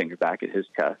stuck my finger back at his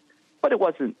chest. But it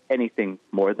wasn't anything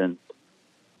more than,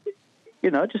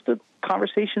 just a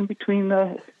conversation between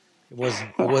the. It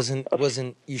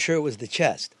wasn't. You sure it was the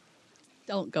chest?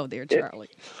 Don't go there, Charlie.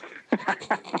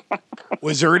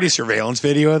 Was there any surveillance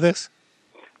video of this?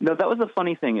 No, that was the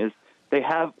funny thing is they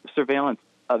have surveillance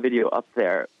video up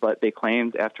there, but they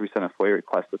claimed after we sent a FOIA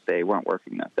request that they weren't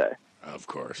working that day. Of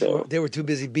course. They were too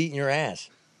busy beating your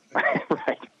ass.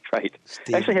 Right.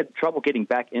 Steve. I actually had trouble getting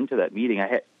back into that meeting.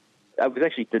 I was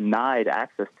actually denied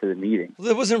access to the meeting. Well,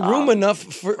 there wasn't room enough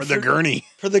for the gurney.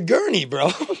 For the gurney,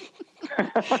 bro.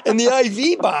 And the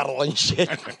IV bottle and shit.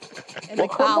 And the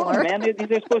collar. Man, these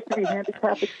are supposed to be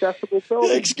handicap accessible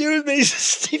buildings. Excuse me,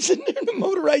 Steve's in there in a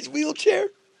motorized wheelchair.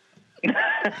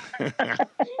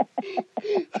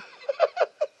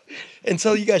 And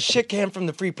so you got shit canned from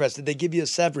the Free Press. Did they give you a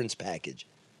severance package?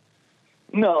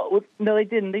 No, they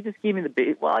didn't. They just gave me the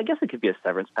base. Well, I guess it could be a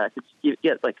severance package. You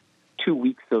get like 2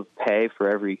 weeks of pay for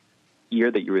every year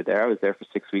that you were there. I was there for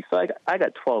 6 weeks, so I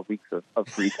got 12 weeks of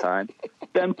free time.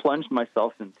 Then plunged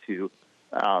myself into,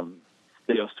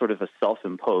 sort of a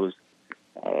self-imposed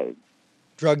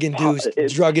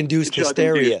drug-induced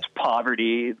hysteria,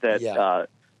 poverty that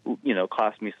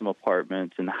cost me some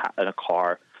apartments and a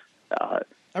car.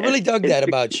 I really dug that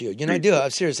about you. I do. I'm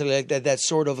seriously like that. That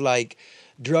sort of like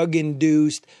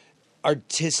drug-induced,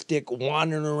 artistic,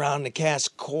 wandering around the Cass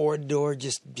corridor,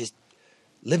 just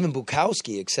living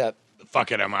Bukowski, except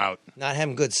fuck it, I'm out. Not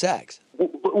having good sex.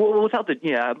 Well, without the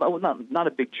I'm not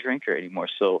a big drinker anymore,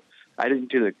 so I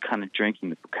didn't do the kind of drinking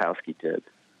that Bukowski did,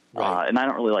 Right. and I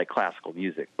don't really like classical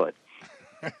music. But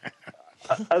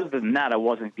other than that, I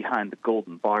wasn't behind the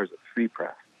golden bars of Free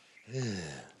Press.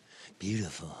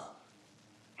 Beautiful.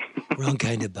 Wrong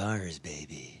kind of bars,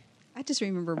 baby. I just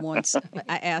remember once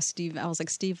I asked Steve, I was like,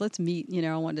 Steve, let's meet.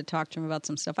 I wanted to talk to him about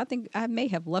some stuff. I think I may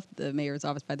have left the mayor's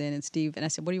office by then. And I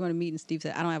said, what do you want to meet? And Steve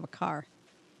said, I don't have a car.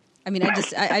 I mean,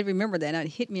 I remember that. And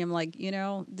it hit me. I'm like,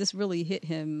 this really hit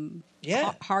him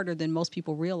harder than most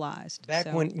people realized.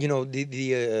 Back when,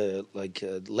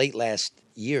 late last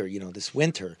year, this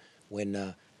winter, when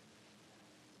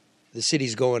the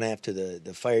city's going after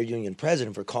the fire union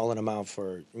president for calling him out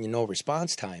for no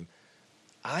response time,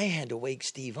 I had to wake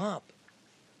Steve up,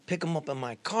 pick him up in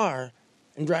my car,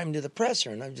 and drive him to the presser.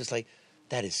 And I'm just like,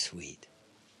 that is sweet.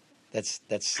 But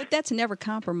that's never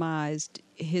compromised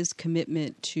his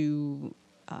commitment to,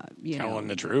 telling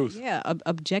the truth. Yeah,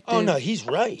 objective. Oh no, he's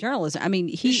right. Journalism. I mean,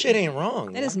 his shit ain't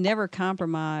wrong. That has never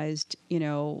compromised.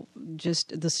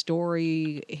 Just the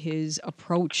story, his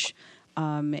approach,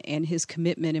 and his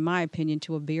commitment, in my opinion,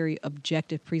 to a very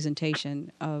objective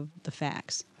presentation of the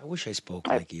facts. I wish I spoke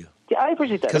like you. Yeah, I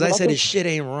appreciate that. Because I said his shit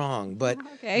ain't wrong, but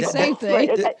okay, same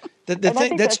thing. The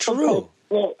thing that's true.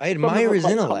 I admire his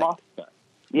intellect.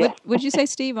 Yeah. What'd you say,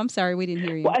 Steve? I'm sorry, we didn't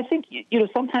hear you. Well, I think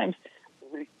sometimes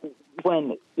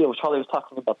when Charlie was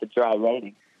talking about the dry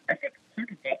writing, I think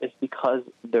it's because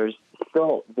there's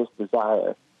still this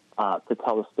desire to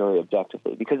tell the story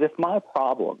objectively. Because if my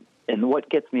problem and what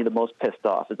gets me the most pissed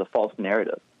off is a false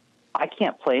narrative, I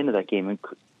can't play into that game and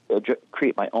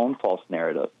create my own false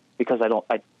narrative because I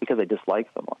dislike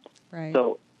someone. Right.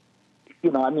 So,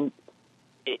 I mean,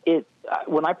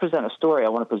 when I present a story, I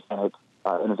want to present it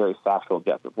in a very factual,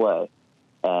 objective way,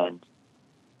 and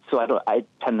so I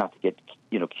tend not to get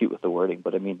cute with the wording.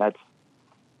 But I mean, that's.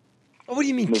 What do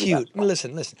you mean cute?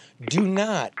 Listen. Do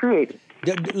not create.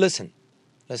 Listen.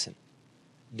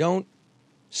 Don't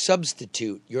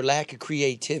substitute your lack of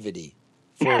creativity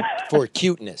for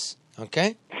cuteness.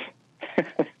 Okay.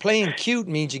 Playing cute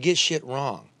means you get shit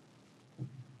wrong,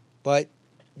 but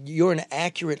you're an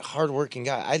accurate, hardworking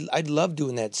guy. I'd love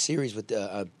doing that series with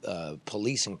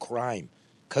police and crime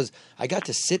because I got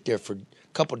to sit there for a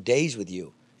couple of days with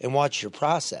you and watch your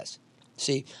process.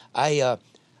 See, I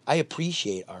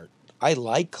appreciate art. I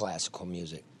like classical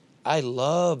music. I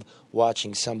love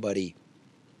watching somebody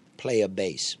play a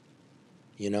bass.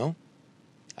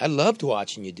 I loved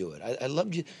watching you do it. I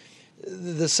loved you.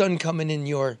 The sun coming in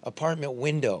your apartment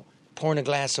window, pouring a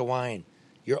glass of wine.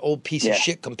 Your old piece of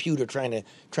shit computer trying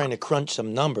to crunch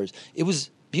some numbers. It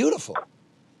was beautiful,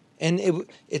 and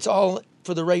it's all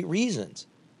for the right reasons,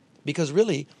 because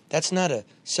really that's not a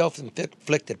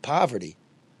self-inflicted poverty.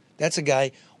 That's a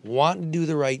guy wanting to do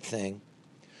the right thing,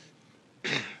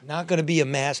 not going to be a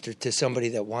master to somebody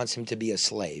that wants him to be a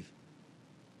slave.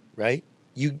 Right?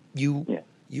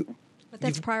 But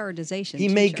that's prioritization. He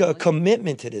made a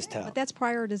commitment to this town. But that's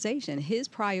prioritization. His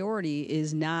priority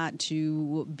is not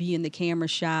to be in the camera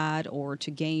shot or to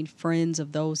gain friends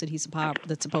of those that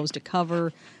that's supposed to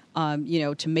cover,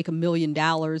 to make $1 million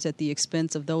at the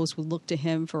expense of those who look to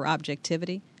him for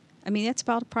objectivity. I mean, that's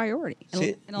about a priority.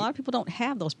 And a lot of people don't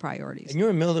have those priorities. And you're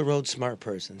a middle-of-the-road smart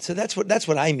person. So that's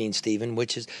what I mean, Stephen,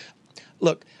 which is,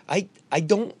 look, I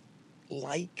don't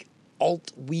like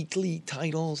alt-weekly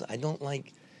titles. I don't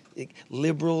like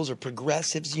liberals or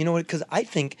progressives, because I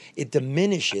think it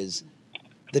diminishes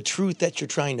the truth that you're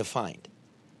trying to find.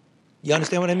 You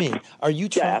understand what I mean? Are you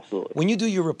trying? Yeah, absolutely. When you do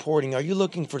your reporting, are you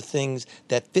looking for things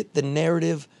that fit the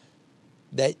narrative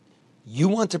that you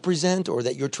want to present or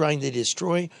that you're trying to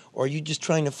destroy, or are you just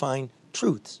trying to find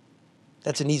truths?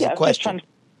 That's an easy question.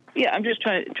 I'm just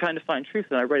trying to find truth,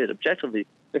 and I write it objectively.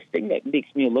 The thing that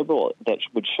makes me a liberal that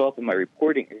would show up in my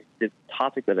reporting is the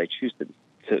topic that I choose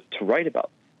to write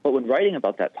about. But when writing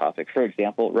about that topic, for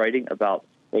example, right now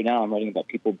I'm writing about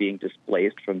people being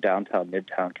displaced from downtown,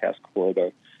 Midtown, Cass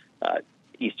Corridor,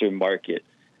 Eastern Market,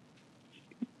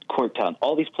 Corktown,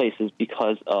 all these places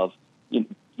because of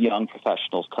young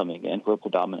professionals coming in who are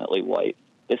predominantly white.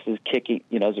 This is kicking,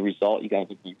 as a result, you guys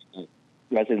have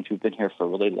residents who've been here for a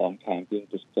really long time being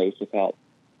displaced without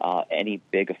any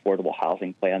big affordable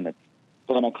housing plan that's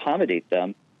going to accommodate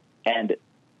them. And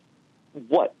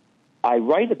what I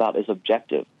write about is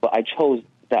objective, but I chose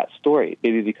that story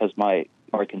maybe because my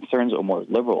concerns are more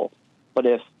liberal. But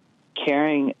if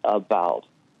caring about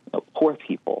poor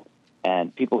people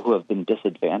and people who have been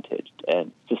disadvantaged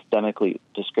and systemically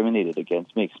discriminated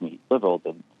against makes me liberal,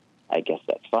 then I guess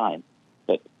that's fine.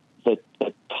 But the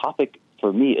topic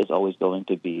for me is always going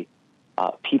to be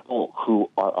people who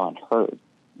are unheard.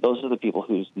 Those are the people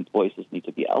whose voices need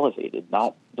to be elevated,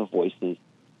 not the voices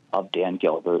of Dan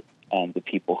Gilbert and the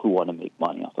people who want to make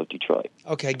money off of Detroit.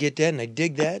 Okay, I get that, and I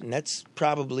dig that, and that's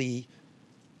probably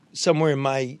somewhere in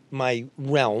my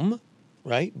realm,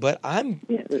 right? But I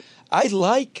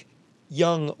like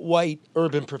young white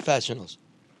urban professionals,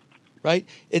 right?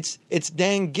 It's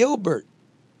Dan Gilbert,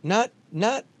 not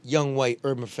young white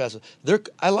urban professionals.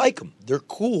 I like them. They're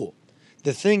cool.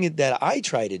 The thing that I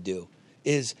try to do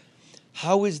is,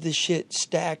 how is this shit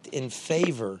stacked in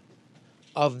favor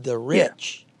of the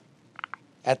rich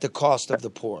at the cost of the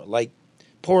poor? Like,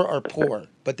 poor are poor,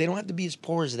 but they don't have to be as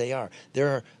poor as they are. There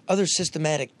are other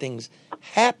systematic things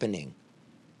happening.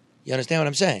 You understand what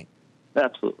I'm saying?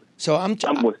 Absolutely. So I'm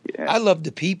with you. Yeah. I love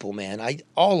the people, man.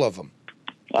 All of them.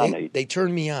 They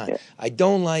turn me on. Yeah. I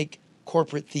don't like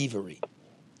corporate thievery.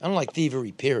 I don't like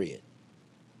thievery, period.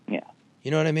 Yeah.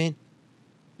 You know what I mean?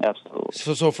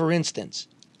 Absolutely. So for instance,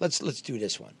 let's do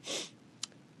this one.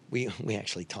 We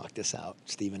actually talked this out,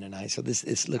 Stephen and I. So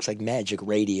this looks like magic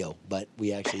radio, but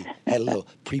we actually had a little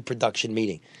pre-production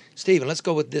meeting. Stephen, let's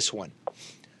go with this one.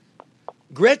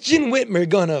 Gretchen Whitmer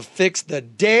gonna fix the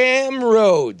damn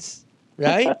roads,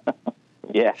 right?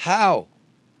 Yeah. How?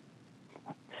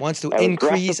 Wants to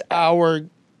increase our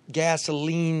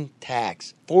gasoline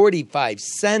tax, 45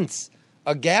 cents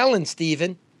a gallon,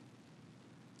 Stephen.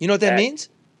 You know what that means?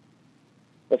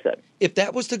 What's that? If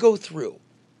that was to go through,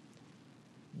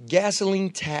 gasoline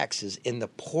taxes in the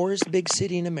poorest big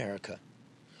city in America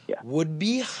would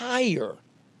be higher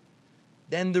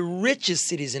than the richest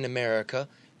cities in America,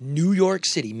 New York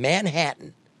City,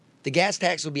 Manhattan. The gas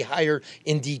tax would be higher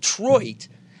in Detroit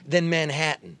than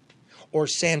Manhattan or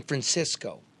San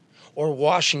Francisco or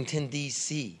Washington,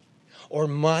 D.C. or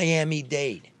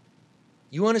Miami-Dade.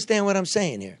 You understand what I'm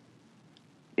saying here?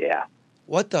 Yeah.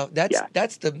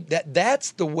 That's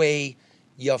the way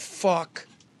you fuck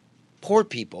poor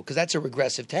people, because that's a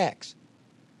regressive tax.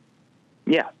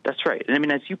 Yeah, that's right. And I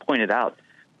mean, as you pointed out,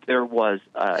 there was,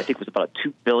 I think it was about a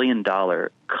 $2 billion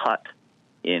cut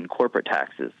in corporate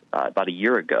taxes about a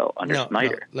year ago under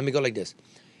Snyder. No, let me go like this.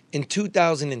 In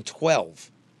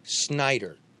 2012,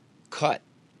 Snyder cut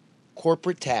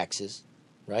corporate taxes,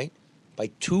 right, by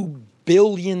 $2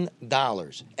 billion.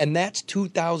 And that's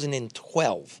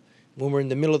 2012, when we're in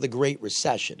the middle of the Great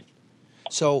Recession.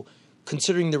 So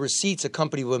considering the receipts a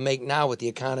company would make now with the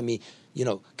economy, kind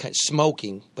of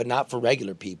smoking, but not for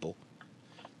regular people,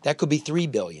 that could be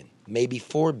 $3 billion, maybe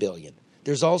 $4 billion.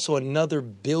 There's also another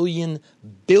billion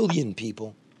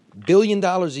people, $1 billion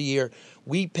a year.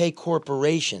 We pay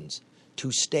corporations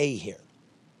to stay here.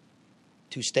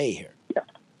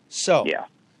 Yeah.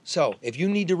 So if you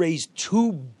need to raise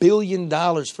 $2 billion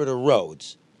for the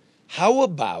roads, how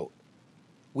about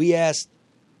we ask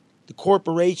the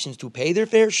corporations to pay their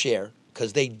fair share,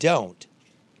 because they don't.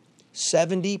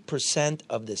 70%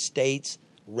 of the state's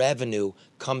revenue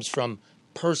comes from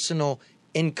personal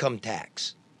income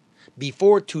tax.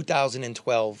 Before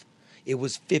 2012, it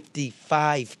was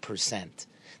 55%.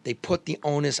 They put the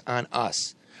onus on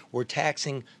us. We're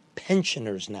taxing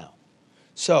pensioners now.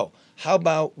 So how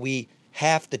about we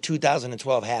half the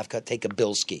 2012 half cut, take a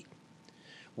Bilski.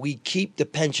 We keep the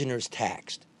pensioners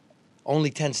taxed.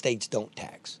 Only 10 states don't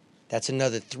tax. That's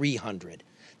another 300.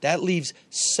 That leaves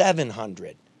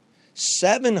 700.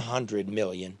 700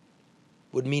 million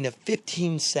would mean a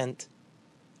 15 cent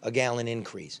a gallon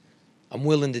increase. I'm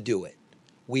willing to do it.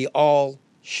 We all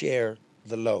share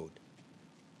the load.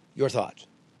 Your thoughts?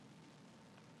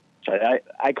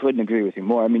 I couldn't agree with you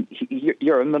more. I mean,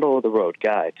 you're a middle-of-the-road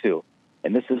guy, too.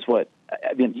 And this is what,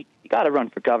 you got to run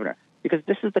for governor, because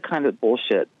this is the kind of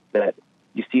bullshit that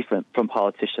you see from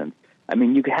politicians. I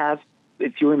mean, you have,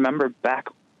 if you remember back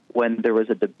when there was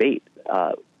a debate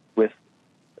with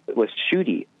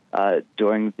Schuette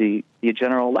during the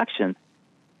general election,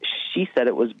 she said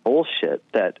it was bullshit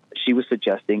that she was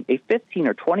suggesting a 15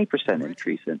 or 20%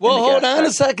 increase in hold on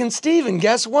a second, Stephen.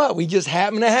 Guess what? We just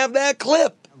happen to have that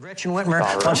clip. Gretchen Whitmer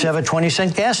wants to have a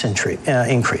 20-cent gas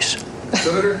increase.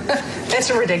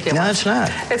 It's ridiculous. No, it's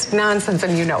not. It's nonsense,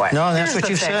 and you know it. No, that's what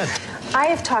you said. I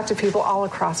have talked to people all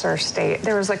across our state.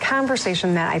 There is a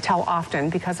conversation that I tell often,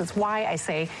 because it's why I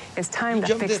say it's time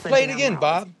to fix the Play it again,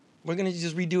 Bob. We're going to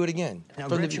just redo it again. Now,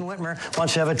 Gretchen Whitmer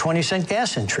wants to have a 20-cent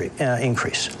gas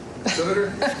increase.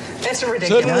 It's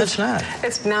ridiculous. No, it's not.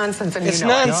 It's nonsense, and it's you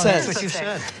know nonsense. it. That's what you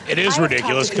said. It is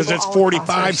ridiculous because it's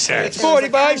 45 cents. It's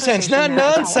 45 cents, not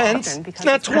nonsense. It's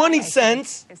not 20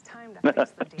 cents.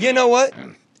 You know what?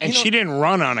 And she didn't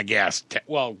run on a gas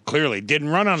clearly didn't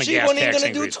run on a gas tax increase. She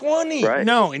wasn't going to do 20. Right.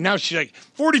 No, and now she's like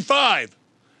 45.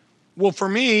 Well, for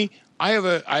me, I have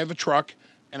a truck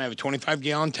and I have a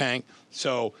 25-gallon tank.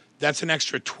 So that's an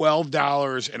extra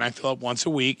 $12, and I fill up once a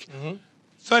week. Mm-hmm.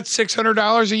 So that's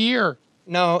 $600 a year.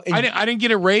 No, I didn't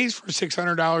get a raise for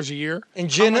 $600 a year. And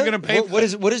Jenna, how am I going to pay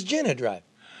for what does Jenna drive?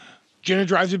 Jenna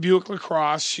drives a Buick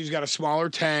LaCrosse. She's got a smaller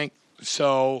tank,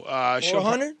 so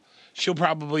she'll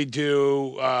probably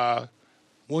do.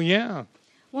 Well, yeah.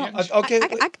 Well, Yeah. Okay.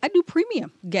 I do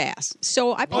premium gas,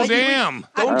 so I pay. Oh, damn.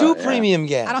 Don't do premium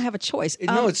gas. I don't have a choice.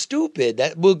 No, it's stupid.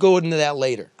 That we'll go into that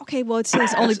later. Okay, well, it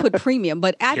says only put premium,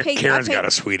 but I paid. Karen's got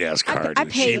a sweet ass card. I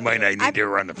paid- She might not need to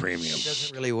run the premium. It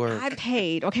doesn't really work. I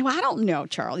paid. Okay, well, I don't know,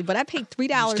 Charlie, but I paid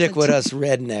 $3. Stick with us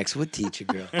rednecks. We'll teach you,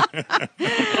 girl.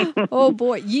 Oh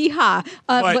boy, yeehaw!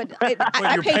 But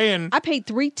I you're paid. paying- I paid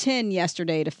 $3.10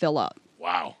 yesterday to fill up.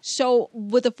 Wow. So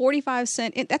with a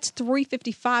 45-cent, that's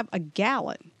 $3.55 a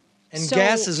gallon. And So-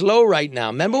 gas is low right now.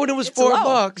 Remember when it was It's low.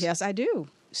 $4? Yes, I do.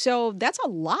 So that's a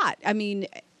lot. I mean,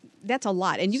 that's a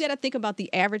lot. And you got to think about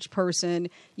the average person.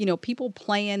 You know, people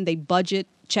plan, they budget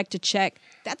check to check.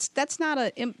 That's not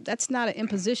an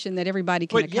imposition that everybody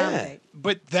can accommodate.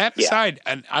 But that aside,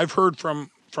 and I've heard from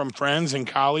friends and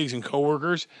colleagues and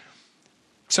coworkers,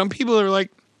 some people are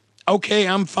like, okay,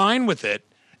 I'm fine with it,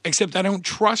 except I don't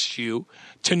trust you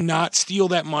to not steal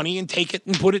that money and take it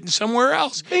and put it in somewhere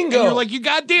else. Bingo. And you're like, you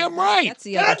goddamn right. That's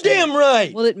the other Goddamn thing.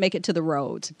 right. Will it make it to the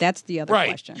roads? That's the other Right.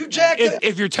 question. You jacked it.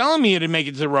 If you're telling me it'd make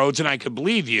it to the roads and I could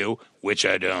believe you, which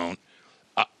I don't,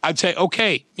 I'd say,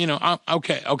 okay,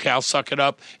 okay, I'll suck it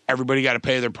up. Everybody got to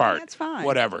pay their part. That's fine.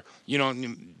 Whatever.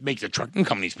 Make the trucking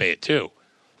companies pay it too.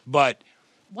 But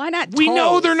Why not we know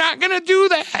tolls? they're not going to do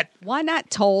that. Why not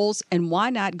tolls, and why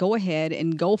not go ahead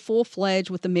and go full-fledged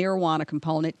with the marijuana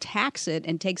component, tax it,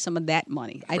 and take some of that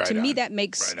money? To me, that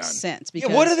makes sense. Because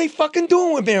Yeah, what are they fucking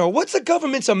doing with marijuana? What's the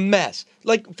government's a mess?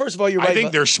 Like, first of all, you're right. I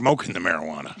think they're smoking the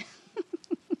marijuana.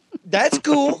 That's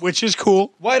cool. Which is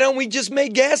cool. Why don't we just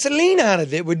make gasoline out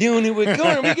of it? We're doing it with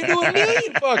corn. We can do a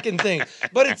million fucking things.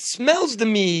 But it smells to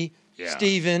me,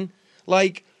 Stephen,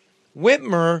 like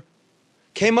Whitmer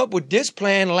came up with this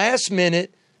plan last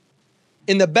minute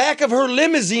in the back of her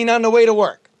limousine on the way to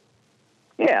work.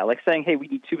 Yeah, like saying, hey, we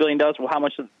need $2 billion. Well, how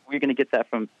much are we going to get that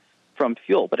from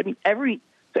fuel? But I mean, every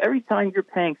time you're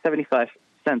paying 75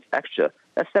 cents extra,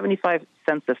 that's 75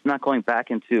 cents that's not going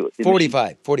back into the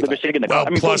 45. the Michigan Well,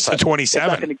 economy. plus the 45. It's not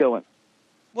 27. going to go in.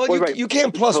 Well, you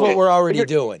can't plus what we're already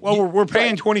doing. Well, we're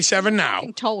paying 27 now.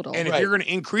 Total. And if you're going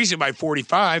to increase it by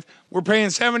 45, we're paying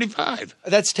 75.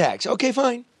 That's tax. Okay,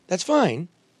 fine. That's fine.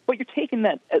 But you're taking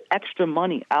that extra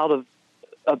money out of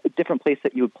a different place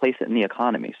that you would place it in the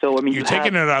economy. So, I mean, You're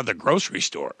taking it out of the grocery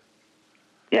store.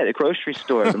 Yeah, the grocery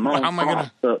store, the mom How am I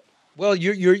and pop, Well,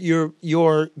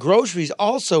 your groceries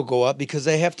also go up because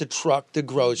they have to truck the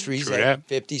groceries True at that.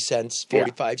 50 cents,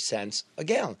 45 cents a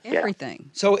gallon. Everything.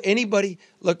 So anybody,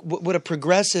 look, what a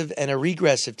progressive and a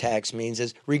regressive tax means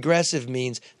is regressive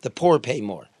means the poor pay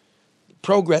more.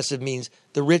 Progressive means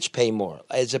the rich pay more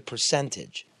as a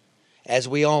percentage. As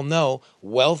we all know,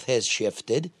 wealth has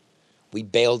shifted. We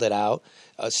bailed it out.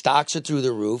 Stocks are through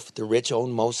the roof. The rich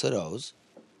own most of those,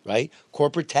 right?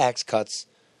 Corporate tax cuts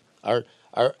the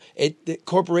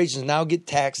corporations now get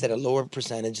taxed at a lower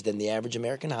percentage than the average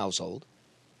American household.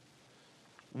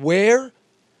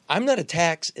 I'm not a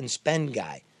tax and spend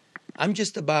guy. I'm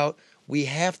just about we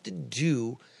have to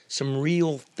do some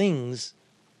real things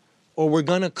or we're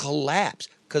going to collapse.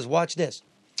 Because watch this.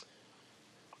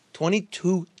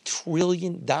 $22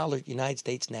 trillion United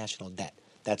States national debt.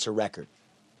 That's a record.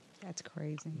 That's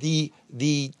crazy.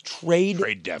 The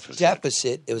trade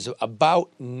deficit, it was about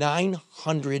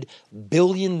 $900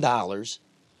 billion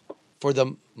for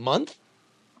the month?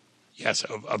 Yes,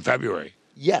 of February.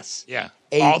 Yes. Yeah.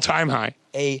 All-time high.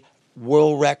 A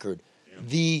world record. Yeah.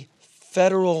 The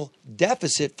federal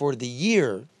deficit for the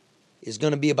year is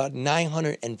going to be about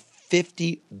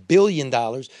 $950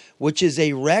 billion, which is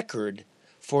a record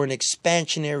for an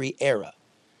expansionary era.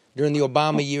 During the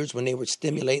Obama years when they were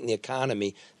stimulating the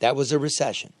economy, that was a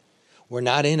recession. We're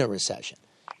not in a recession.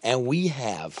 And we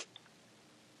have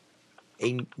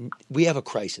a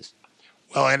crisis.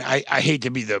 Well, and I hate to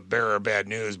be the bearer of bad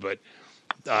news, but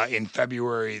in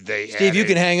February Steve, you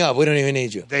can hang up. We don't even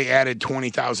need you. They added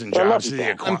 20,000 jobs to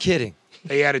the economy. I'm kidding.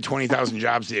 They added 20,000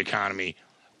 jobs to the economy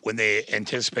when they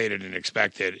anticipated and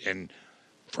expected and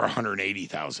for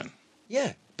 180,000.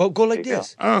 Yeah. But go like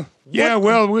this. Yeah,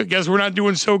 well, I guess we're not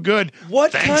doing so good.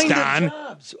 What Thanks, kind Don. of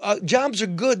jobs? Jobs are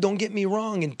good, don't get me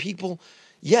wrong. And people,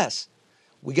 yes,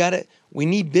 we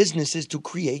need businesses to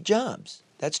create jobs.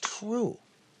 That's true.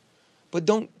 But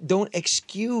don't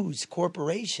excuse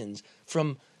corporations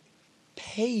from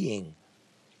paying.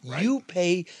 Right. You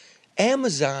pay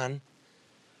Amazon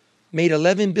made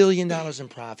 $11 billion in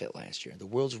profit last year, the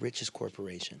world's richest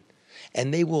corporation,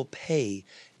 and they will pay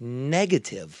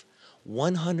negative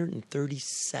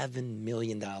 $137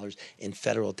 million in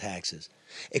federal taxes.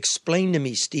 Explain to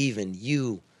me, Stephen,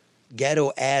 you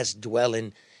ghetto-ass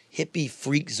dwelling hippie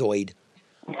freakzoid,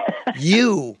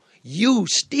 you,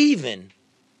 Stephen,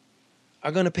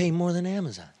 are going to pay more than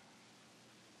Amazon.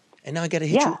 And now I got to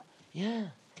hit you. Yeah.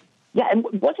 Yeah, and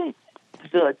wasn't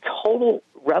the total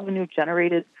revenue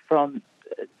generated from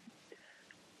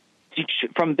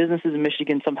businesses in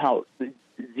Michigan somehow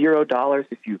 $0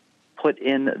 if you put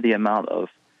in the amount of,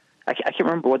 I can't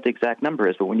remember what the exact number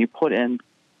is, but when you put in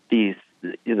the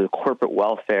corporate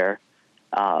welfare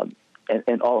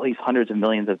and all these hundreds of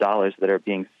millions of dollars that are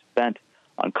being spent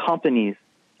on companies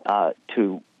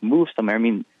to move somewhere, I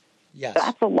mean,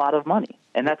 that's a lot of money,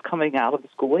 and that's coming out of the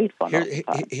school aid fund.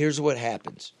 Here's what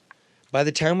happens. By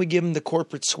the time we give them the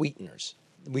corporate sweeteners,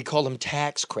 we call them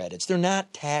tax credits. They're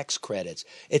not tax credits.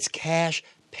 It's cash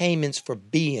payments for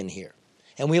being here.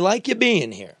 And we like you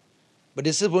being here. But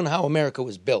this is how America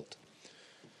was built.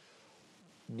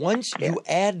 Once you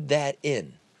add that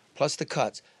in, plus the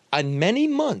cuts, on many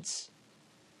months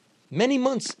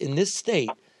in this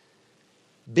state,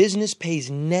 business pays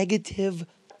negative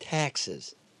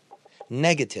taxes.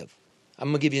 Negative. I'm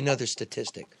going to give you another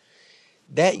statistic.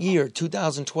 That year,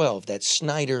 2012, that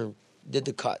Snyder did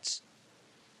the cuts.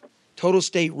 Total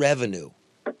state revenue,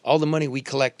 all the money we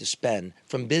collect to spend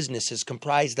from businesses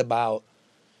comprised about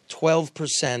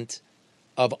 12%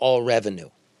 of all revenue.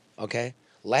 Okay?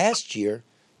 Last year,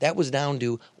 that was down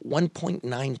to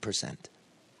 1.9%.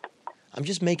 I'm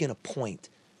just making a point.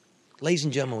 Ladies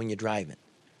and gentlemen, when you're driving,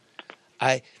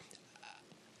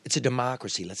 it's a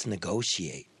democracy. Let's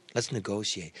negotiate.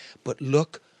 But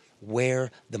look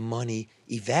where the money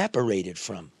evaporated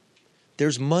from.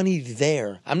 There's money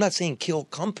there. I'm not saying kill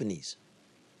companies.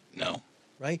 No.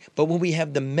 Right? But when we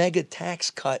have the mega tax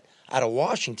cut out of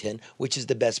Washington, which is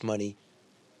the best money,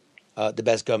 the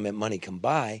best government money can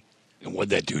buy. And what'd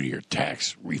that do to your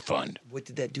tax refund? What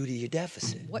did that do to your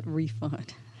deficit? What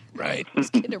refund? Right. Let's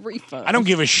get a refund. I don't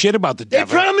give a shit about the deficit.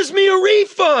 They promised me a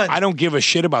refund. I don't give a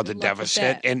shit about the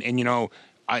deficit. And you know,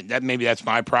 maybe that's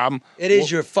my problem. It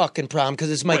is your fucking problem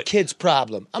because it's my kid's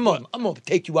problem. I'm gonna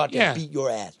take you out there and beat your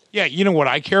ass. Yeah, you know what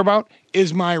I care about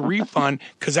is my refund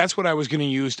because that's what I was going to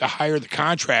use to hire the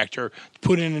contractor to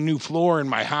put in a new floor in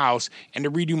my house and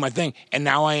to redo my thing. And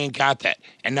now I ain't got that.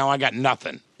 And now I got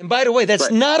nothing. And by the way,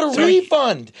 that's not a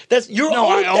refund. That's your own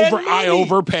I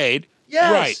overpaid.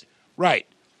 Yes. Right.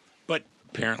 But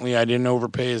apparently I didn't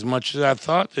overpay as much as I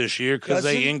thought this year because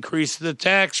they increased the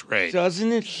tax rate.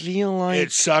 Doesn't it feel like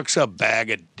it sucks a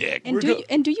bag of dick? And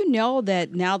do you know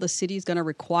that now the city is going to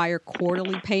require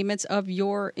quarterly payments of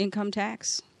your income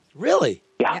tax? Really?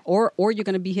 Yeah. Or you're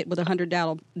going to be hit with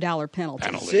 $100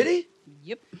 penalty. City?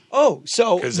 Yep. Oh,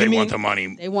 so because they want the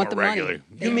money. They want the regularly.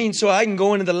 money. You mean so I can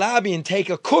go into the lobby and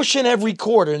take a cushion every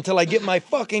quarter until I get my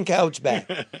fucking couch back?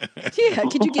 Yeah.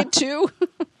 Could you get two?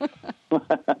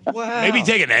 Wow. Maybe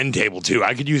take an end table too.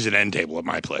 I could use an end table at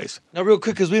my place. Now, real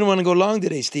quick, because we don't want to go long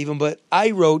today, Stephen, but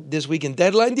I wrote this week in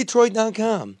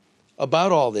DeadlineDetroit.com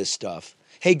about all this stuff.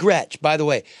 Hey, Gretch, by the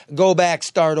way, go back,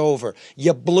 start over.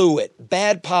 You blew it.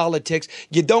 Bad politics.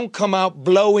 You don't come out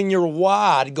blowing your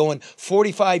wad going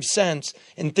 45 cents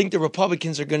and think the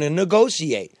Republicans are going to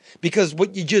negotiate. Because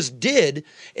what you just did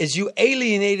is you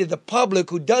alienated the public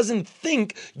who doesn't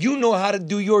think you know how to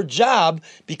do your job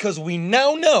because we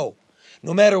now know,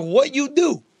 no matter what you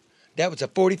do, that was a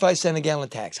 45 cent a gallon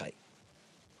tax hike.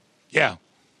 Yeah.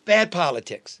 Bad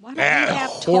politics. Why don't we have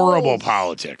horrible tolls?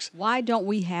 politics. Why don't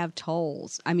we have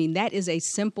tolls? I mean, that is a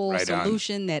simple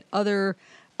solution that other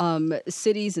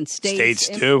cities and states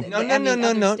do. No,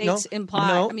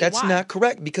 that's not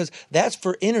correct because that's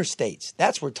for interstates.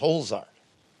 That's where tolls are.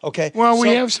 Okay. Well, we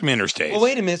have some interstates. Well,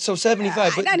 wait a minute. So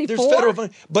 75, but 94? there's federal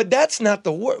funding. But that's not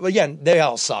the word. Well, yeah, they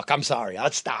all suck. I'm sorry.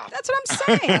 I'll stop. That's what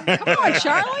I'm saying. Come on,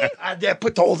 Charlie.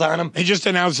 Put tolls on them. They just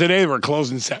announced today we're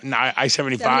closing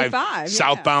I-75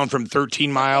 southbound from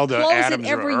 13 Mile to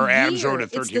Adams Road to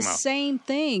 13 Mile. It's the same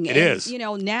thing. It is. You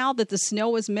know, now that the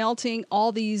snow is melting,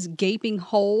 all these gaping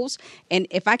holes. And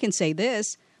if I can say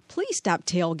this, please stop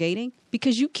tailgating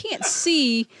because you can't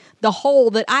see the hole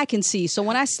that I can see. So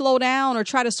when I slow down or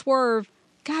try to swerve,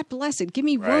 God bless it, give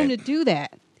me room to do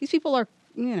that. These people are,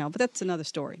 but that's another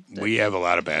story. We have a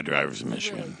lot of bad drivers in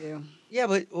Michigan. We really do. Yeah,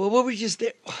 but what we just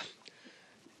did,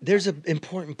 there's an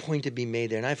important point to be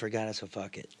made there, and I forgot it, so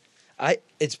fuck it.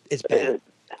 It's bad.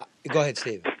 Go ahead,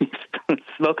 Steve.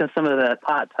 Smoking some of that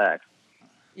pot tax.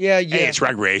 Yeah. Hey, it's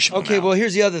recreational. Okay, now. well,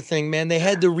 here's the other thing, man. They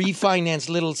had to refinance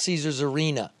Little Caesars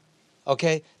Arena.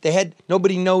 Okay,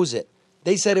 nobody knows it.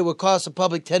 They said it would cost the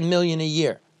public $10 million a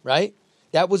year, right?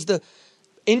 That was the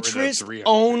interest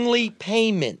only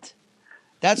payment.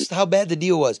 That's how bad the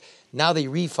deal was. Now they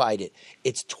refied it.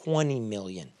 It's $20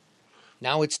 million.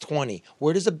 Now it's 20.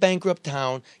 Where does a bankrupt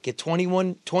town get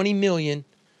 $20 million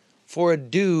for a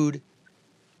dude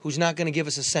who's not going to give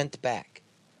us a cent back?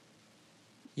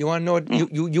 You want to know?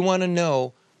 You want to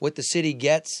know what the city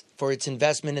gets for its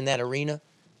investment in that arena?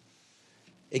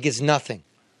 It gets nothing.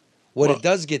 What it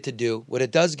does get to do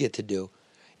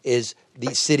is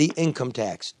the city income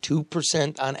tax,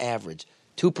 2% on average,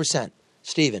 2%.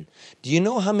 Stephen, do you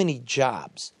know how many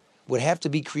jobs would have to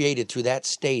be created through that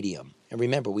stadium? And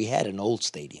remember, we had an old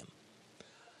stadium.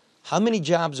 How many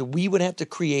jobs we would have to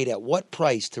create at what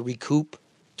price to recoup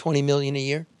 $20 million a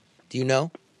year? Do you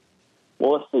know?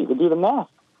 Well, let's see. We do the math.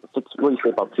 What do you say,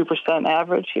 about 2%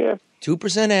 average here?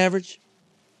 2% average.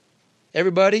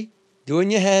 Everybody, do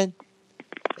in your head.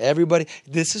 Everybody,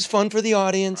 this is fun for the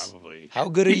audience. Probably. How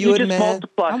good are you at math?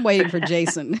 I'm waiting for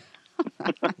Jason.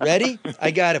 Ready?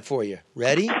 I got it for you.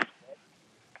 Ready?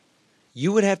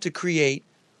 You would have to create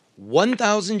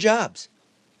 1,000 jobs,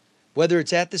 whether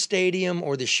it's at the stadium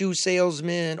or the shoe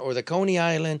salesman or the Coney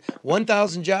Island.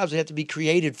 1,000 jobs would have to be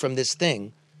created from this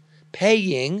thing,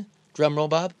 paying, drum roll,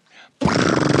 Bob.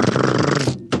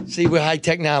 See, we're high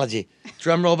technology.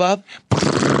 Drum roll, Bob.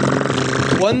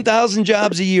 1,000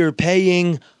 jobs a year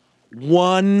paying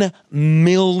 $1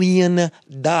 million.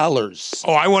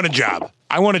 Oh, I want a job.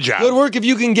 Good work if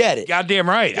you can get it. Goddamn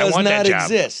right. I want that job. Does not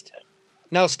exist.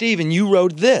 Now, Stephen, you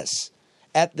wrote this.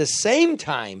 At the same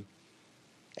time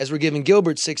as we're giving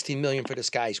Gilbert $16 million for the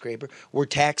skyscraper, we're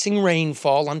taxing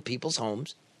rainfall on people's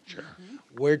homes. Sure.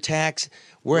 Which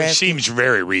seems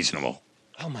very reasonable.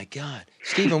 Oh, my God.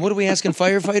 Stephen, what are we asking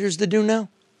firefighters to do now?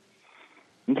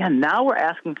 Yeah, now we're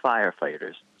asking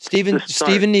firefighters. Stephen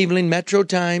Neveling, Metro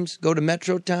Times. Go to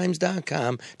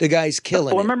metrotimes.com. The guy's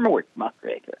killing it. Former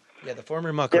muckraker. Yeah, the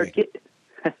former muckraker.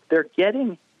 They're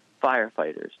getting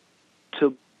firefighters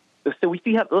to. So if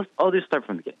you have, I'll just start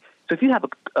from the beginning. So if you have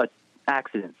a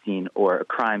accident scene or a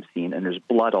crime scene and there's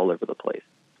blood all over the place,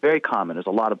 very common. There's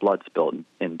a lot of blood spilled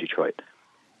in Detroit.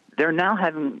 They're now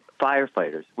having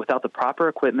firefighters without the proper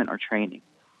equipment or training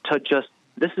to just.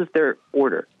 This is their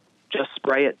order. Just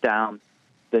spray it down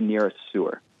the nearest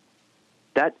sewer.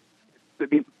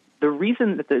 The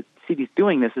reason that the city's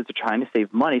doing this is they're trying to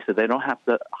save money so they don't have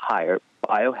to hire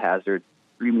biohazard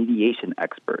remediation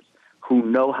experts who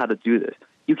know how to do this.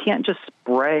 You can't just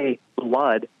spray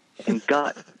blood and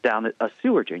gut down a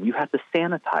sewer drain. You have to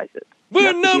sanitize it.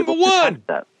 We're number one.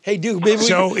 Hey, dude, maybe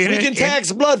we can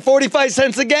tax blood 45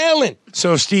 cents a gallon.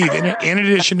 So, Steve, in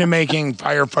addition to making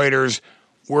firefighters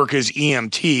work as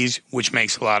EMTs, which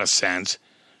makes a lot of sense,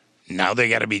 now they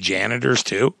got to be janitors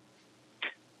too?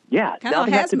 Yeah, kind now of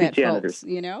they have to be janitors.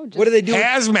 Folks, you know? What do they do?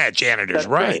 Hazmat janitors,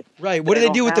 right. Right. What do they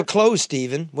do with the clothes,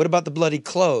 Stephen? What about the bloody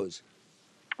clothes?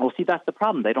 Well, see, that's the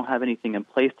problem. They don't have anything in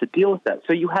place to deal with that.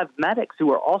 So you have medics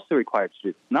who are also required to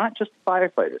do this, not just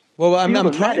firefighters. Well, I'm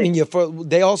priming you for.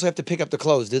 They also have to pick up the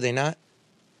clothes, do they not?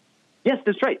 Yes,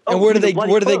 that's right. And where do they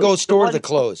go store the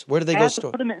clothes? Where do they go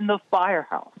store? Put them in the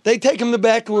firehouse. They take them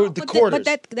back to the quarters.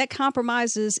 But that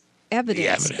compromises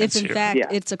evidence if in fact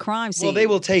it's a crime scene. Well, they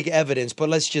will take evidence, but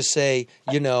let's just say,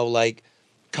 like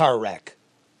car wreck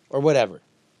or whatever.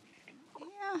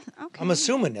 Yeah, okay. I'm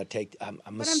assuming they'll take.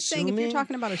 I'm saying if you're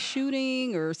talking about a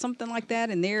shooting or something like that,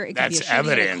 and it could that's be a shooting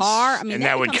evidence, in a car. I mean, and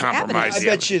that would compromise. I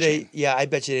bet you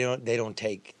they don't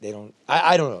take. They don't.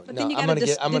 I don't know. But then you got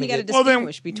to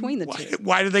distinguish between the two.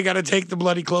 Why do they got to take the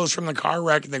bloody clothes from the car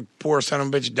wreck and the poor son of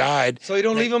a bitch died? So you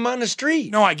don't leave them on the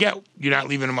street. No, I get you're not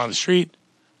leaving them on the street.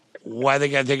 Why they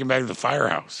got to take them back to the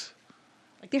firehouse?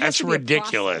 That's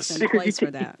ridiculous. In place for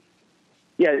that.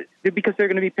 Yeah, because they're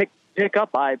going to be picked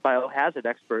up by biohazard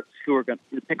experts who are going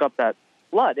to pick up that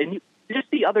blood. And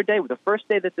just the other day, the first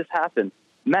day that this happened,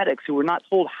 medics who were not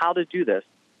told how to do this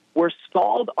were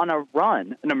stalled on a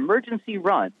run, an emergency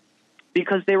run,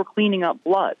 because they were cleaning up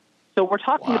blood. So we're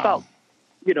talking about,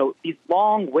 these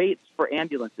long waits for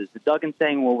ambulances. Duggan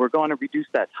saying, well, we're going to reduce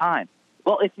that time.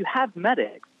 Well, if you have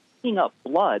medics cleaning up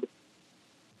blood,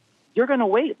 you're going to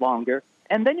wait longer.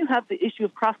 And then you have the issue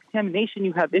of cross-contamination.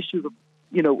 You have issues of,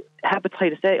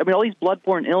 hepatitis A. I mean, all these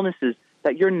bloodborne illnesses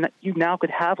that you now could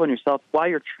have on yourself while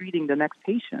you're treating the next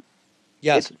patient.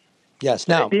 Yes.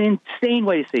 Now, it's an insane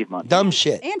way to save money. Dumb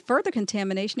shit. And further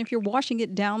contamination if you're washing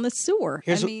it down the sewer.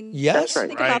 Yes.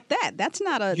 Think about that. That's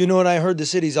not a. You know what I heard the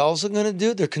city's also going to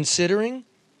do? They're considering.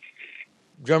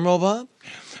 Drum roll, Bob.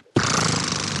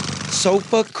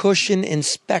 Sofa cushion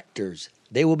inspectors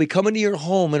They will be coming to your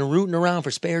home and rooting around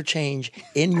for spare change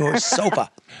in your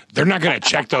sofa. They're not going to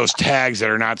check those tags that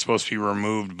are not supposed to be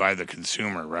removed by the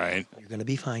consumer, right? You're going to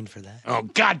be fined for that. Oh,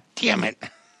 God damn it.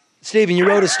 Stephen, you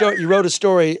wrote a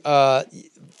story.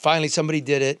 Finally, somebody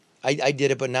did it. I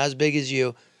did it, but not as big as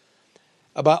you.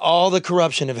 About all the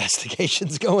corruption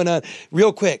investigations going on.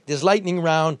 Real quick, this lightning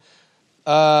round.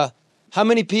 How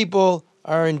many people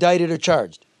are indicted or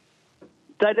charged?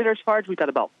 Indicted or charged, we've got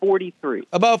about 43.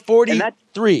 About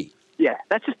 43. Yeah,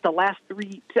 that's just the last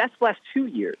 3. That's the last 2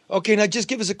 years. Okay, now just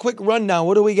give us a quick rundown.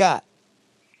 What do we got?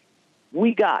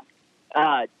 We got,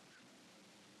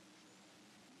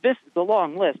 this is a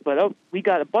long list, but we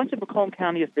got a bunch of Macomb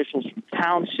County officials from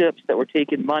townships that were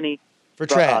taking money. For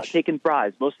trash. Taking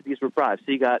bribes. Most of these were bribes.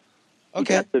 So you got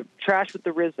the trash with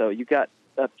the Rizzo. You got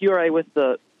Fiore with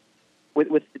the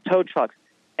tow trucks.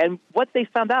 And what they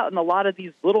found out in a lot of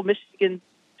these little Michigan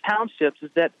townships is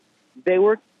that they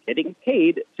were getting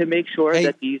paid to make sure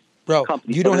that these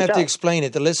companies. You don't have to explain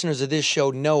it. The listeners of this show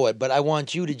know it, but I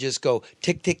want you to just go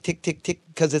tick, tick, tick, tick, tick,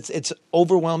 because it's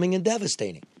overwhelming and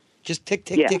devastating. Just tick,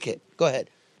 tick, tick it. Go ahead.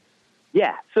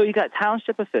 Yeah. So you got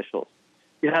township officials.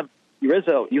 You have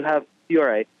Rizzo. You have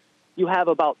Fiore. You have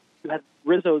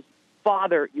Rizzo's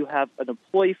father. You have an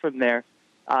employee from there.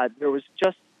 There was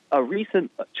just a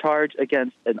recent charge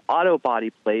against an auto body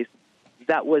place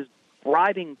that was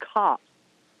bribing cops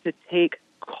to take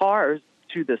cars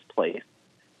to this place,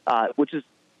 which is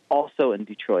also in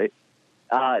Detroit.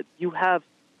 You have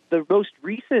the most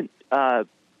recent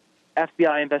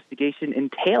FBI investigation in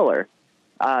Taylor,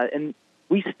 and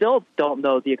we still don't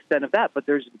know the extent of that, but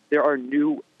there are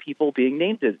new people being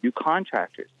named as new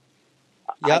contractors.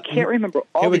 Yep. I can't remember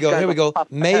all Here we go.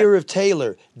 Mayor of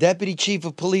Taylor, deputy chief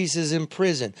of police is in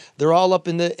prison. They're all up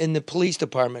in the police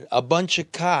department. A bunch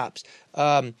of cops.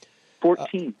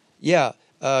 14.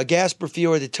 Gasper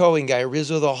Fiore, the towing guy.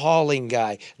 Rizzo, the hauling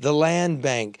guy. The land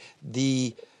bank.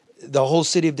 The whole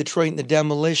city of Detroit and the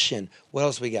demolition. What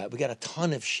else we got? We got a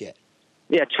ton of shit.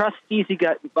 Yeah, trustees. You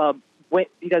got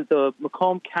the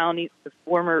Macomb County, the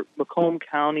former Macomb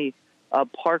County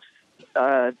Parks.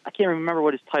 I can't remember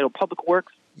what his title. Public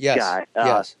Works guy.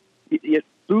 Yes.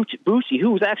 Bucci,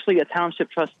 who was actually a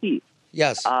township trustee.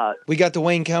 Yes. We got the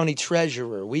Wayne County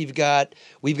treasurer. We've got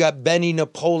Benny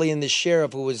Napoleon, the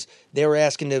sheriff, they were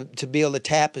asking to be able to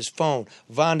tap his phone.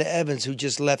 Vonda Evans, who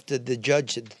just left the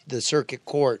judge at the circuit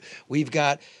court. We've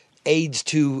got aides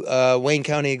to Wayne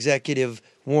County executive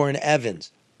Warren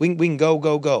Evans. We can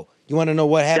go. You want to know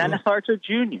what happened?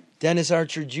 Dennis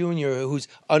Archer Jr., who's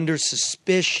under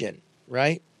suspicion,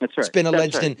 right? That's right. It's been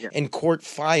alleged in court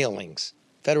filings,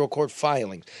 federal court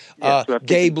filings.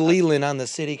 Gabe Leland on the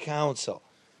city council.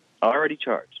 Already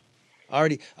charged.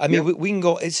 I mean, we can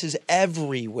go. This is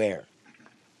everywhere.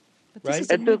 Right?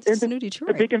 It's New Detroit.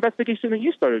 The big investigation that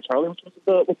you started, Charlie, which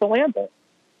was with the land bank.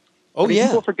 Oh, yeah.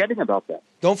 People are forgetting about that.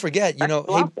 Don't forget.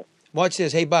 Hey, watch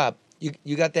this. Hey, Bob,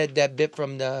 you got that bit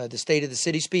from the State of the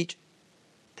City speech?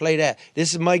 Play that.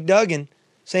 This is Mike Duggan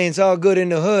saying it's all good in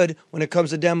the hood when it comes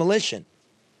to demolition.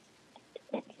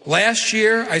 Last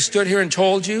year, I stood here and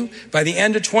told you by the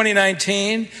end of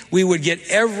 2019, we would get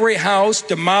every house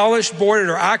demolished, boarded,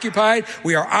 or occupied.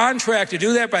 We are on track to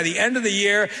do that by the end of the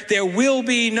year. There will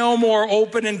be no more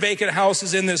open and vacant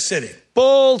houses in this city.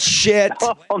 Bullshit.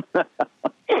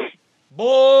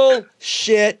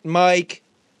 Bullshit, Mike.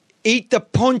 Eat the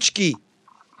punchki.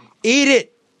 Eat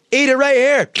it. Eat it right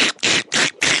here.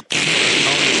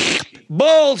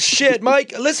 Bullshit,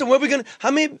 Mike. Listen, what are we gonna?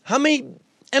 How many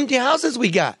empty houses we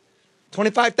got?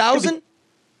 25,000.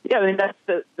 Yeah, I mean that's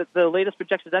the latest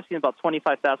projections I've seen about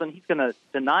 25,000. He's going to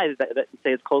deny that and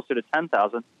say it's closer to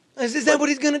 10,000. Is that what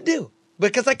he's going to do?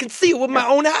 Because I can see it with my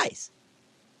own eyes.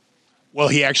 Well,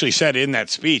 he actually said in that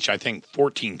speech, I think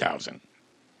 14,000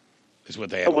 is what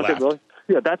they had left. Really?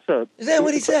 Yeah, that's a. Is that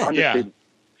what he said? Yeah.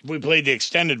 We played the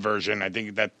extended version.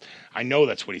 I know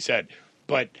that's what he said.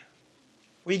 But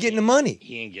where you getting the money?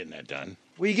 He ain't getting that done.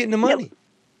 Where you getting the money?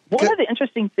 Yeah. One of the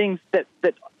interesting things that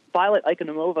Violet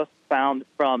Eikonomova found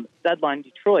from Deadline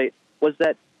Detroit was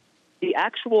that the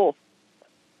actual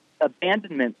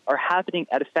abandonments are happening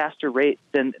at a faster rate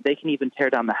than they can even tear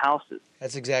down the houses.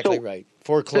 That's exactly right.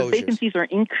 Foreclosures. The vacancies are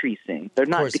increasing. They're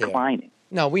not declining.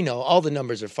 No, we know. All the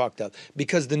numbers are fucked up.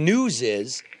 Because the news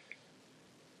is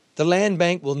the land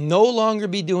bank will no longer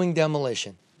be doing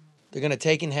demolition. They're going to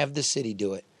take and have the city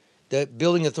do it. The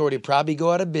building authority will probably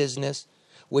go out of business,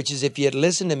 which is if you had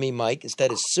listened to me, Mike,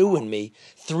 instead of suing me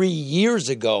 3 years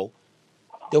ago,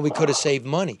 then we could have saved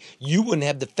money. You wouldn't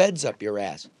have the feds up your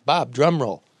ass. Bob, drum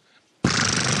roll.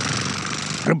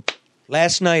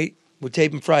 Last night, we're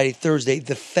taping Friday, Thursday,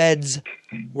 the feds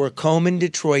were combing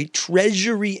Detroit,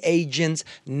 Treasury agents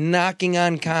knocking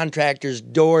on contractors'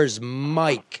 doors,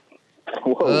 Mike.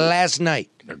 Whoa. Last night.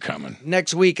 They're coming.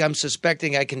 Next week, I'm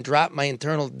suspecting I can drop my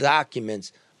internal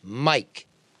documents, Mike.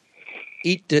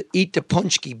 Eat the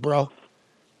punchki, bro.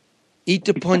 Eat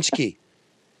the punchki.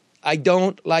 I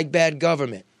don't like bad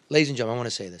government. Ladies and gentlemen, I want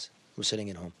to say this. We're sitting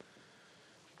at home.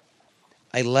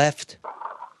 I left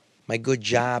my good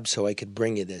job so I could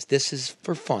bring you this. This is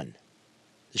for fun.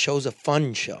 The show's a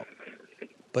fun show.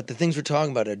 But the things we're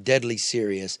talking about are deadly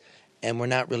serious, and we're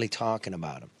not really talking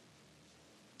about them.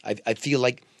 I feel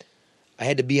like I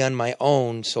had to be on my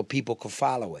own so people could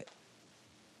follow it.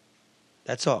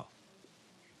 That's all.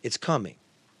 It's coming.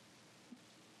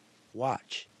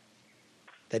 Watch.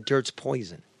 That dirt's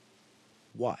poison.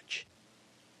 Watch.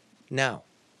 Now,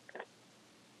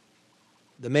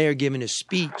 the mayor giving a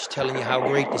speech telling you how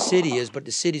great the city is, but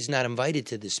the city's not invited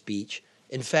to the speech.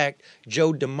 In fact,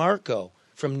 Joe DeMarco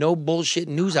from No Bullshit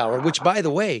News Hour, which, by the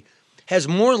way, has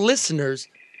more listeners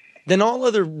than all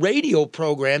other radio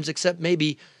programs except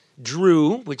maybe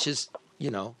Drew, which is,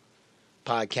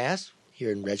 podcast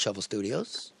here in Red Shovel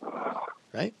Studios,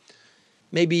 right?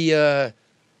 Maybe,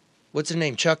 what's their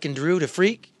name? Chuck and Drew, the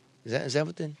Freak? Is that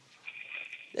what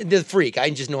the Freak? I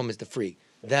just know him as the Freak.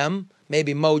 Them,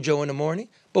 maybe Mojo in the morning.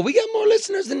 But we got more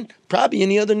listeners than probably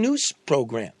any other news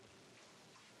program.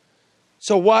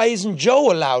 So why isn't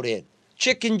Joe allowed in?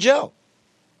 Chicken Joe.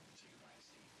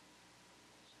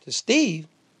 To Steve?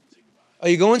 Are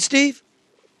you going, Steve?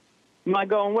 Am I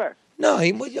going where? No,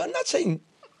 I'm not saying.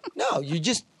 No, you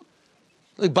just.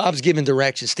 Look, Bob's giving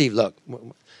directions. Steve, look,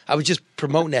 I was just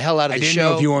promoting the hell out of the show. I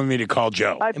didn't know if you wanted me to call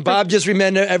Joe. And Bob just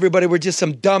reminded everybody we're just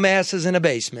some dumbasses in a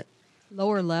basement.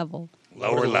 Lower level.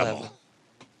 Lower level.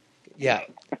 Yeah,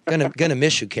 gonna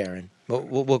miss you, Karen.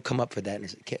 We'll come up for that.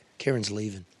 Karen's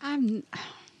leaving. I'm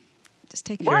just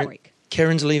taking a break.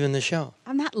 Karen's leaving the show.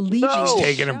 I'm not leaving. She's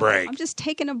taking a break. I'm just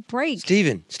taking a break.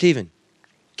 Steven,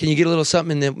 can you get a little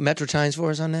something in the Metro Times for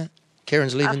us on that?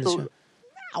 Karen's leaving the show.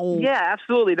 No. Yeah,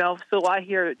 absolutely. Now, so I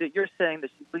hear that you're saying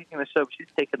that she's leaving the show, but she's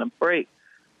taking a break.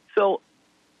 So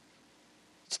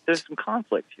there's some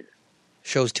conflict here.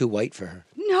 Show's too white for her.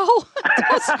 No,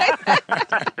 don't say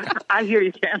that. I hear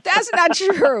you, Ken. That's not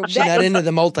true. She's not into the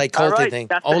multicultural thing.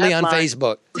 Only on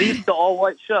Facebook. Leaves the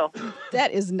all-white show.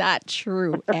 That is not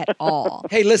true at all.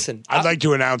 Hey, listen. I'd like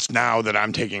to announce now that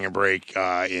I'm taking a break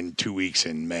in 2 weeks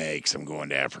in May because I'm going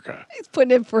to Africa. He's putting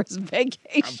in for his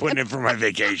vacation. I'm putting in for my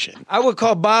vacation. I would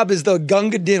call Bob as the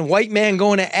Gunga Din white man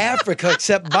going to Africa,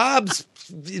 except Bob's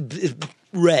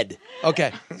red.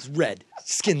 Okay, it's red.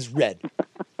 Skin's red.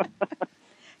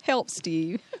 Help,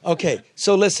 Steve. Okay,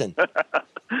 so listen.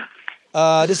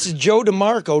 This is Joe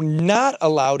DeMarco, not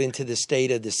allowed into the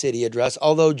State of the City address,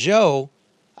 although Joe,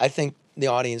 I think the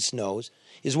audience knows,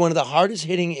 is one of the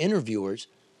hardest-hitting interviewers.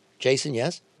 Jason,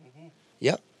 yes? Mm-hmm.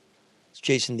 Yep. It's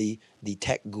Jason, the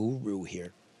tech guru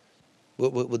here.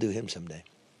 We'll do him someday.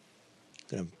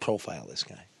 I'm going to profile this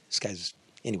guy. This guy's...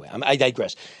 Anyway, I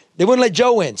digress. They wouldn't let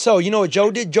Joe in. So, you know what Joe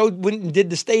did? Joe went and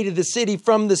did the State of the City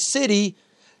from the city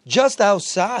just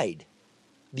outside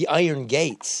the Iron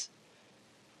Gates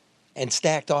and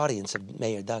stacked audience of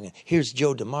Mayor Duggan. Here's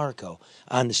Joe DeMarco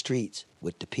on the streets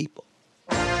with the people.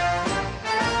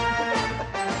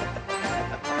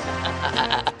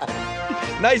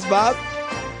 Nice, Bob.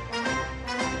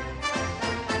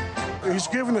 He's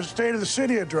giving a State of the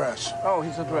City address. Oh,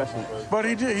 he's addressing. But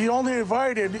he only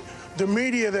invited the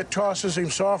media that tosses him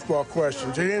softball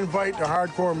questions. He didn't invite the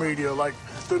hardcore media like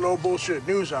the No Bullshit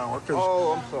News Hour.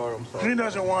 Oh, I'm sorry. He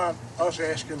doesn't want us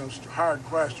asking those hard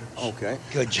questions. Okay.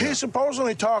 Good job. He's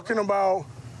supposedly talking about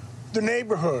the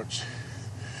neighborhoods.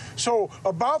 So,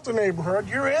 about the neighborhood,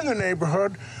 you're in the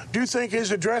neighborhood. Do you think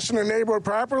he's addressing the neighborhood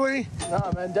properly?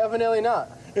 No, man, definitely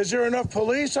not. Is there enough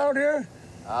police out here?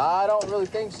 I don't really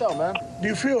think so, man. Do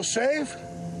you feel safe?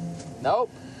 Nope.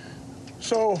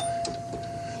 So,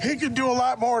 he could do a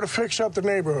lot more to fix up the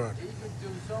neighborhood. He could do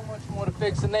so much more to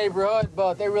fix the neighborhood,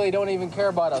 but they really don't even care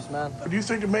about us, man. Do you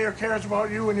think the mayor cares about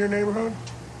you and your neighborhood?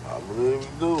 I believe he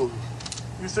do.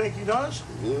 You think he does?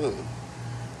 Yeah.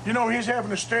 You know, he's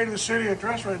having a State of the City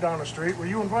address right down the street. Were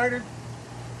you invited?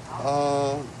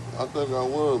 I think I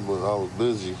was, but I was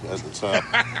busy at the time.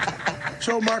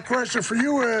 So my question for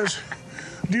you is,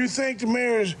 do you think the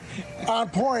mayor's on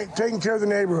point taking care of the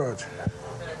neighborhoods?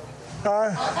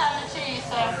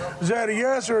 Is that a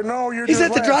yes or a no? He's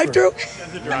at the drive-thru?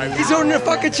 He's ordering a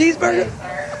fucking cheeseburger?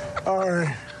 All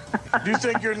right. Do you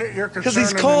think you're concerned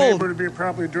he's in the cold. neighborhood to be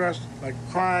properly addressed, like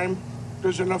crime?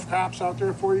 There's enough cops out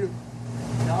there for you?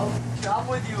 No, I'm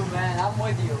with you, man. I'm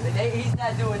with you. He's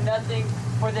not doing nothing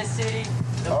for this city.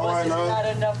 The All bus right, is now. not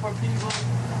enough for people.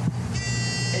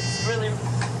 It's really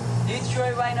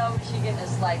Detroit right now, Michigan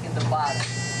is like in the bottom.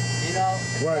 You know,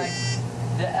 it's Right. like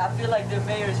I feel like the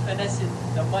mayor is finessing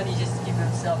the money just to keep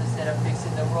himself instead of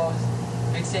fixing the roads,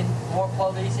 fixing more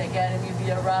police academy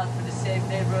be around for the safe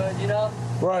neighborhood. You know.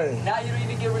 Right. Now you don't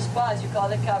even get a response. You call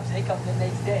the cops, they come the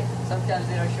next day. Sometimes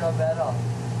they don't show up at all.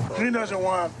 He doesn't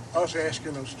want us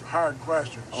asking him hard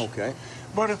questions. Okay.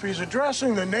 But if he's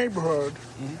addressing the neighborhood,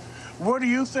 what do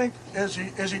you think? Is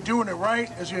he doing it right?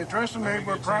 Is he addressing the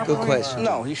neighborhood properly? Good question.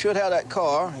 No, he should have that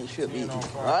car. He should be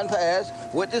riding past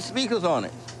with the speakers on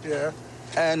it. Yeah.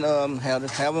 And have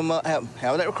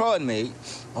that recording made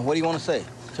on what do you want to say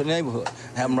to the neighborhood.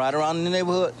 Have him ride around in the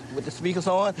neighborhood with the speakers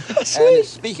on and it's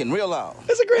speaking real loud.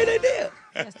 That's a great idea.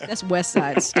 That's West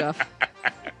Side stuff.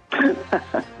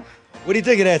 What do you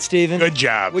think of that, Steven? Good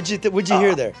job. What'd you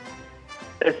hear there?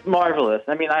 It's marvelous.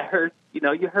 I mean, I heard,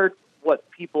 you heard what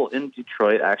people in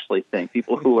Detroit actually think.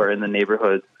 People who are in the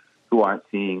neighborhoods who aren't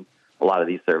seeing a lot of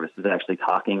these services actually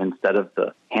talking instead of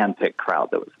the hand-picked crowd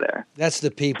that was there. That's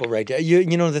the people right there.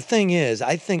 You know, the thing is,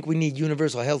 I think we need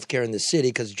universal health care in the city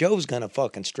because Joe's going to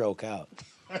fucking stroke out.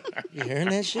 You hearing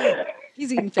that shit?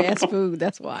 He's eating fast food.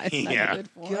 That's why. It's not Yeah. good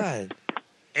for him. God.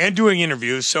 And doing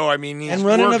interviews, so I mean, he's And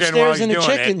running working upstairs while he's in a doing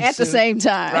chicken it. At the same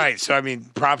time. Right. So I mean,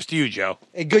 props to you, Joe.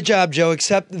 Hey, good job, Joe.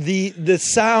 Except the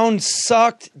sound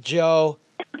sucked, Joe.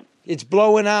 It's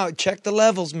blowing out. Check the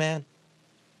levels, man.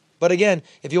 But again,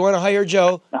 if you want to hire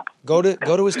Joe, go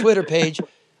to his Twitter page,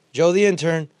 Joe the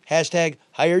Intern,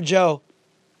 #hire Joe.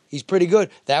 He's pretty good.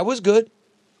 That was good.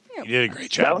 You did a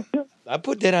great job. I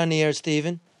put that on the air,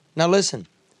 Steven. Now listen.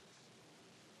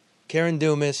 Karen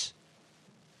Dumas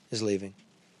is leaving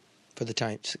for the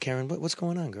time. So Karen, what's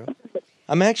going on, girl?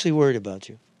 I'm actually worried about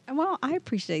you. Well, I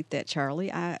appreciate that,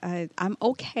 Charlie. I'm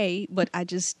okay, but I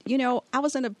just, I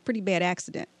was in a pretty bad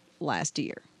accident last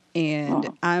year. And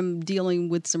I'm dealing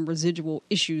with some residual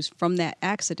issues from that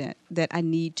accident that I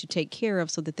need to take care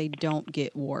of so that they don't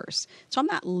get worse. So I'm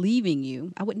not leaving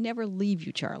you. I would never leave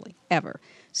you, Charlie, ever.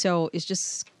 So it's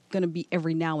just going to be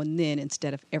every now and then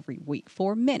instead of every week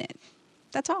for a minute.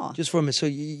 That's all. Just for a minute. So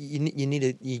you need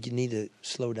to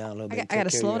slow down a little bit. I got to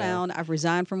slow down. I've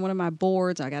resigned from one of my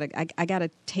boards. I got to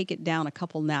take it down a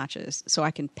couple notches so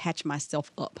I can patch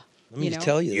myself up. Let me just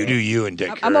tell you. You do you and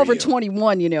Dick. I'm over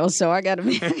 21, so I got to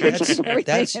be.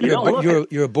 That's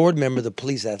you're a board member of the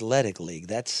Police Athletic League.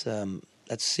 That's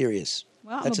serious.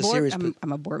 Well, that's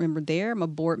I'm a board member there. I'm a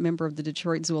board member of the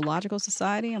Detroit Zoological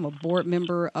Society. I'm a board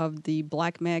member of the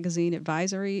Black Magazine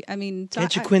Advisory. I mean,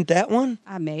 can't you quit that one?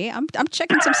 I may. I'm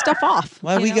checking some stuff off.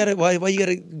 Why you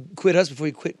gotta quit us before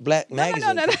you quit Black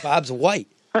Magazine? No. Bob's white.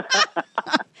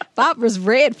 Bob was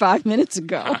red 5 minutes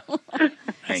ago.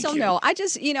 Thank you. No, I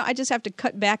just have to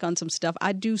cut back on some stuff.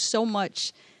 I do so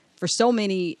much for so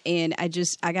many, and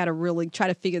I got to really try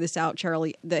to figure this out,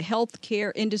 Charlie. The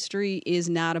healthcare industry is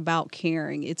not about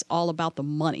caring. It's all about the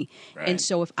money. Right. And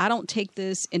so if I don't take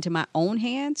this into my own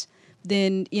hands,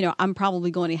 then, I'm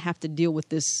probably going to have to deal with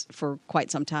this for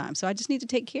quite some time. So I just need to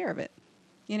take care of it,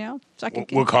 so I can.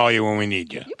 We'll call you when we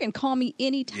need you. You can call me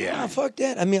anytime. Yeah, fuck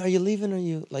that. I mean, are you leaving? Or are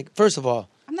you first of all,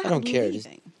 I'm not I don't care.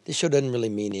 leaving. This show doesn't really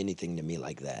mean anything to me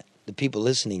like that. The people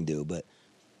listening do, but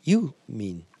you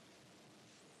mean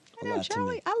a lot to me.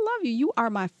 Charlie, I love you. You are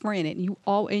my friend, and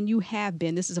you have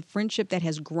been. This is a friendship that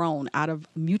has grown out of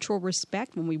mutual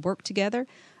respect when we worked together.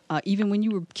 Even when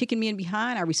you were kicking me in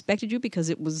behind, I respected you because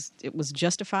it was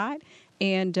justified.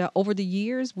 And over the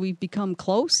years, we've become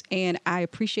close, and I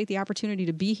appreciate the opportunity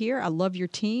to be here. I love your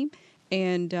team,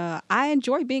 and I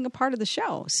enjoy being a part of the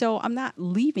show. So I'm not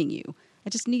leaving you. I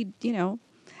just need,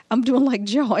 I'm doing like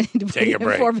Joe. I need to put Take a in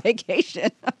break. for vacation.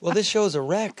 Well, this show's a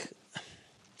wreck.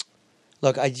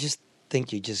 Look, I just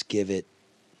think you just give it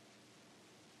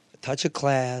a touch of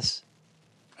class,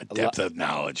 A depth of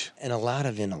knowledge, and a lot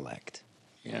of intellect.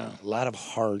 Yeah, a lot of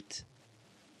heart.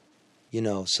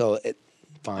 So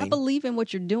fine. I believe in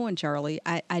what you're doing, Charlie.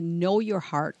 I know your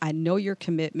heart. I know your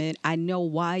commitment. I know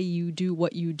why you do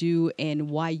what you do and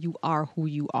why you are who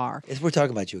you are. We're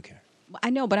talking about you, Karen. I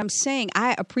know, but I'm saying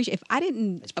I appreciate. If I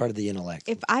didn't, It's part of the intellect.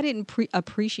 if I didn't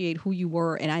appreciate who you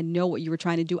were, and I know what you were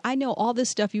trying to do, I know all this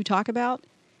stuff you talk about.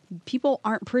 People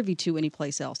aren't privy to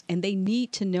anyplace else, and they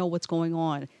need to know what's going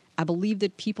on. I believe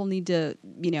that people need to,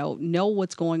 know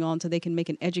what's going on so they can make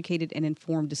an educated and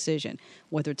informed decision,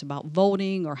 whether it's about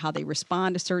voting or how they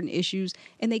respond to certain issues.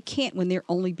 And they can't when they're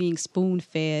only being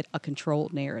spoon-fed a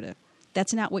controlled narrative.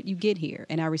 That's not what you get here,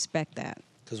 and I respect that.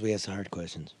 Because we ask the hard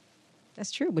questions.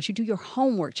 That's true, but you do your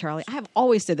homework, Charlie. I have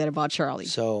always said that about Charlie.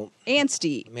 So and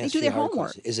Steve. let me They ask do you their a hard homework.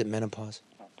 question. Is it menopause?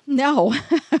 No.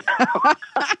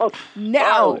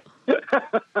 No.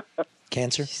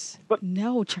 Cancer?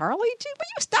 No, Charlie. Will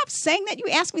you stop saying that? You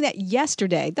asked me that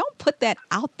yesterday. Don't put that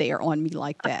out there on me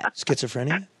like that.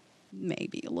 Schizophrenia?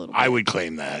 Maybe a little I bit. would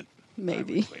claim that.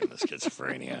 Maybe. Claim the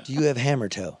schizophrenia. Do you have hammer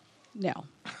toe? No.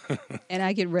 And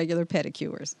I get regular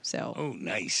pedicures, so. Oh,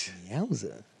 nice.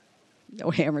 Yowza.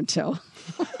 No hammer toe.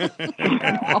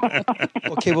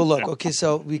 Okay, well, look. Okay,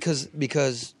 so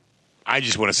because I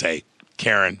just want to say,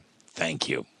 Karen, thank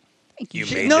you. You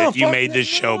made No, you fuck made this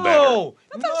show better. no.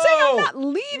 That's what I'm saying. I'm not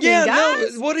leaving, Yeah,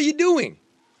 guys. no. What are you doing?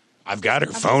 I've got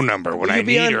her phone number. When Will I you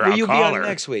be need on- her, will I'll you be call on her.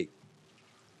 next week?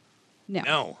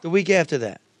 No. The week after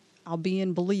that. I'll be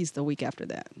in Belize the week after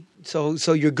that. So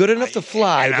you're good enough to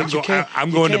fly, and but you can't. I'm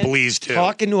you going to can't Belize, too.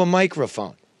 Talk into a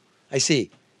microphone. I see.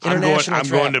 International I'm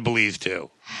travel. going to Belize too.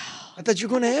 I thought you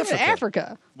were going to Africa.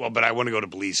 Africa. Well, but I want to go to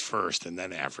Belize first and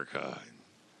then Africa.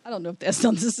 I don't know if that's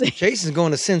something to say. Jason's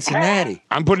going to Cincinnati.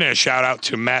 I'm putting in a shout out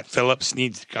to Matt Phillips.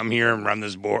 Needs to come here and run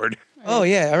this board. Oh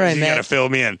yeah, all right, He's got to Matt. fill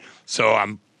me in. So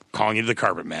I'm calling you to the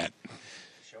carpet, Matt.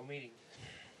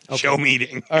 Okay. Show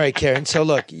meeting. All right, Karen. So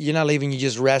look, you're not leaving. You're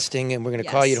just resting, and we're going to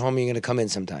call you Yes. at home. And you're going to come in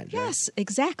sometimes. Right? Yes,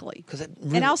 exactly.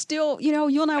 really- And I'll still, you and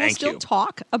I will Thank still you.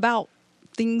 talk about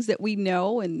things that we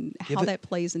know and Give how it- that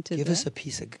plays into Give that. us a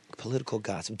piece of political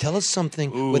gossip. Tell us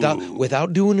something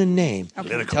without doing a name.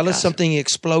 Political Tell us gossip. something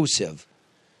explosive.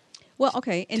 Well,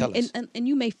 okay, Tell us. and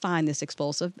you may find this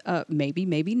explosive, maybe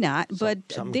not, but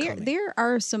something coming. there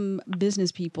are some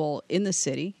business people in the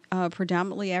city,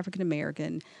 predominantly African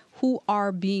American, who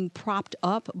are being propped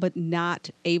up but not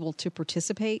able to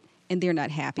participate, and they're not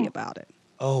happy about it.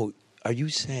 Oh, are you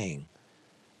saying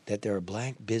that there are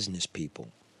black business people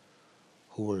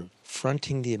who were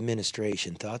fronting the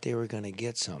administration, thought they were going to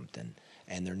get something,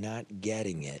 and they're not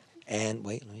getting it? And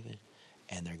wait, let me finish.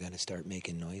 And they're going to start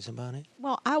making noise about it?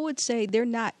 Well, I would say they're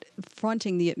not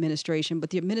fronting the administration, but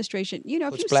the administration, if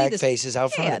Puts you black see this, faces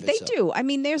out front yeah, of it, they so. do. I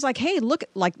mean, there's like, hey, look,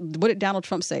 like what did Donald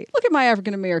Trump say? Look at my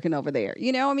African American over there.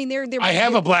 I mean, they're. I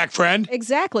have a black friend.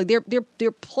 Exactly.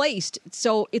 They're placed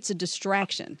so it's a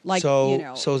distraction. Like so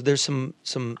there's some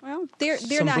well, they're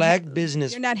some not black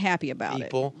business They're not happy about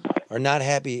people are not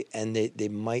happy, and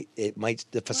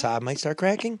the facade might start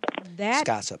cracking. that It's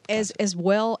gossip. as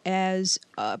well as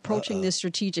approaching this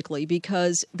strategically,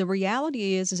 because the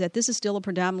reality is that this is still a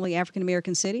predominantly African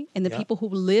American city, and the Yeah. people who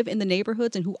live in the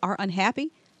neighborhoods and who are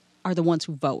unhappy are the ones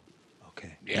who vote.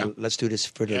 Yeah. Well, let's do this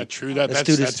for the. Yeah, true. Let's Let's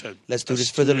do do this. this. Let's do this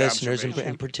for the astute listeners, and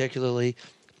observation. particularly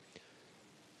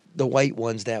the white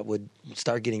ones that would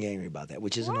start getting angry about that,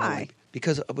 which isn't all Why? right.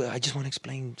 Because I just want to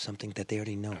explain something that they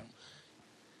already know.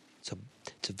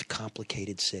 It's a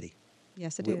complicated city.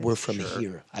 Yes, it We're is. from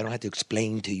here. I don't have to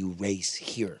explain to you race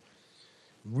here.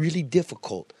 Really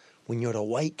difficult when you're the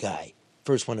white guy,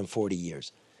 first one in 40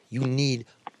 years. You need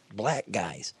black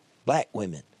guys, black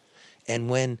women. And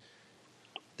when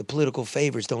the political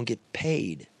favors don't get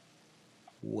paid,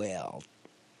 well,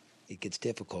 it gets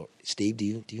difficult. Steve, do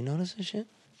you notice this shit?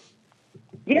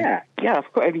 Yeah,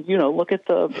 of course. I mean, look at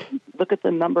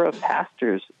the number of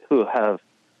pastors who have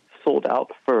sold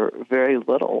out for very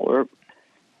little, or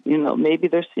maybe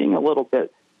they're seeing a little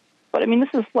bit. But I mean, this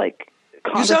is like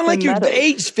You sound like you've Meadows.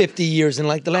 aged 50 years in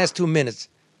like the last 2 minutes.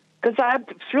 Because I'm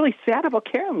really sad about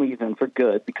Karen leaving for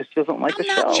good because she doesn't like the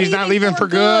show. She's not leaving for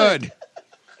good.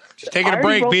 She's taking I a already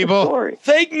break, wrote the people. story.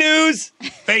 Fake news.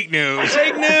 Fake news.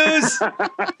 Fake news.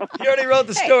 You already wrote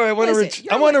the Hey, story. I want listen,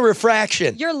 I want a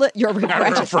refraction. Your A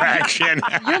refraction.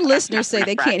 Your listeners say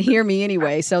they can't hear me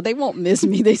anyway, so they won't miss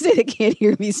me. They say they can't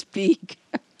hear me speak.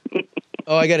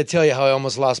 Oh, I got to tell you how I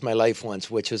almost lost my life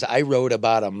once, which was I wrote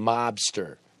about a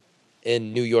mobster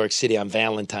in New York City on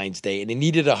Valentine's Day, and he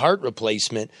needed a heart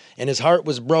replacement, and his heart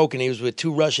was broken. He was with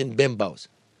 2 Russian bimbos.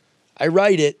 I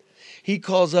write it. He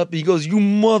calls up. He goes, "You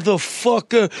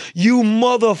motherfucker! You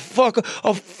motherfucker!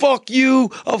 I'll fuck you!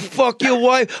 I'll fuck your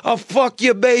wife! I'll fuck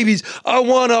your babies! I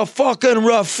want a fucking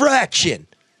refraction!"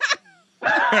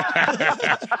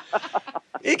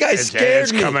 It guy scared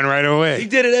It's me. coming right away. He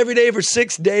did it every day for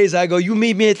 6 days. I go, "You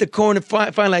meet me at the corner."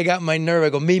 Finally, I got my nerve. I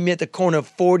go, "Meet me at the corner of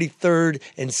 43rd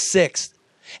and 6th,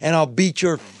 and I'll beat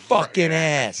your fucking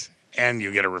ass." And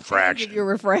you get a refraction. Your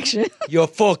refraction. Your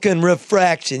fucking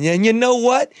refraction. And you know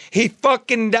what? He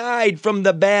fucking died from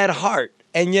the bad heart.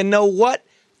 And you know what?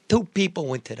 2 people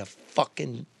went to the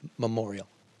fucking memorial.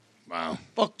 Wow.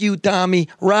 Fuck you, Tommy.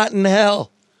 Rotten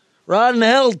hell. Rotten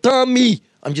hell, Tommy.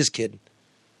 I'm just kidding.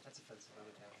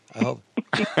 I hope.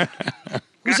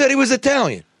 Who said he was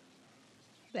Italian?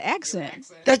 The accent.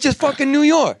 That's just fucking New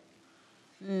York.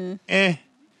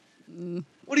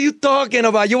 What are you talking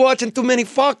about? You're watching too many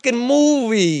fucking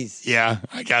movies. Yeah,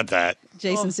 I got that.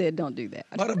 Jason said, "Don't do that."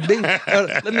 Bada bing.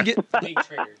 Let me get.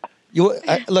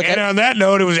 Look. And on that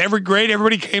note, it was great.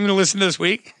 Everybody came to listen this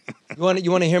week. You want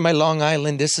to hear my Long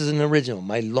Island? This is an original.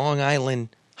 My Long Island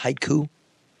haiku.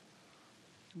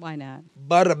 Why not?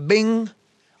 Bada bing,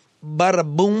 bada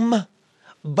boom,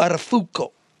 bada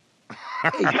fuko. Hey,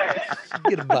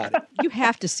 forget about it. You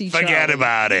have to see. Forget Charlie.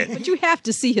 about it. But you have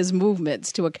to see his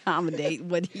movements to accommodate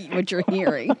what you're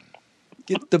hearing.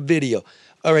 Get the video.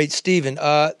 All right, Steven.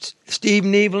 Steve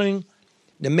Neveling,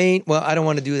 the main. Well, I don't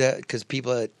want to do that because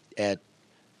people at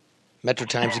Metro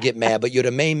Times will get mad. But you're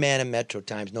the main man at Metro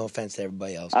Times. No offense to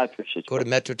everybody else. I appreciate you. Go to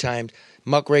Metro Times.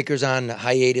 Muckraker's on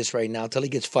hiatus right now until he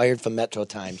gets fired from Metro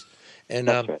Times. And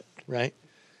That's right.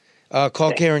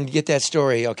 Call Karen. Get that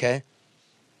story. Okay.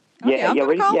 Yeah.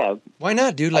 Why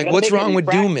not, dude? Like, what's wrong with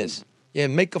Dumas? Yeah,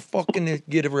 make a fucking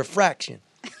get a refraction.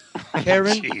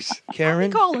 Karen,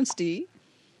 Karen, calling Steve.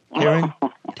 Karen,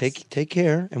 take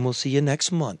care, and we'll see you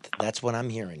next month. That's what I'm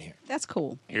hearing here. That's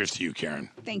cool. Here's to you, Karen.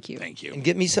 Thank you. Thank you. And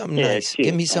get me something nice.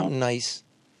 Get me something nice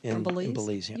in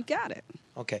Belize. Yeah. You got it.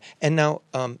 Okay. And now,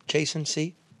 Jason,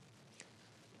 see?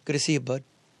 Good to see you, bud.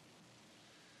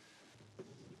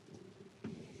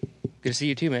 Good to see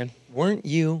you too, man. Weren't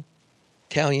you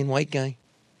Italian white guy?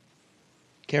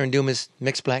 Karen Dumas,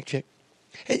 mixed black chick.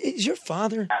 Hey, is your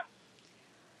father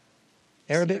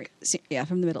Arabic? Yeah,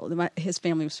 from the middle. His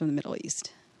family was from the Middle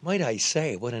East. Might I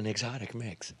say, what an exotic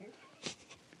mix.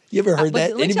 You ever heard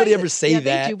that? Anybody ever say that?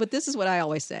 They do, but this is what I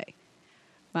always say.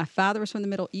 My father was from the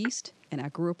Middle East, and I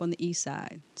grew up on the East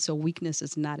Side, so weakness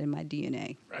is not in my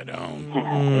DNA. I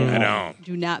don't.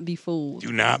 Do not be fooled.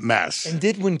 Do not mess. And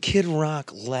did when Kid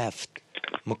Rock left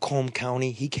Macomb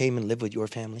County, he came and lived with your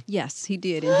family? Yes, he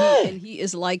did, and he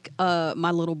is like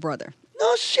my little brother.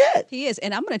 No shit. He is,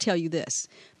 and I'm going to tell you this.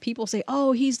 People say,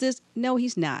 "Oh, he's this." No,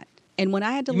 he's not. And when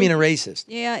I had to, you mean a racist?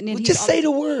 Yeah, and then well, just say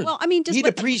the word. Well, I mean, just he'd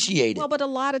appreciate it. Well, but a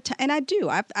lot of and I do.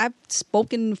 I've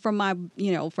spoken from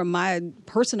my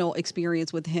personal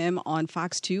experience with him on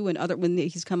Fox 2 and other when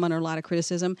he's come under a lot of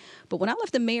criticism. But when I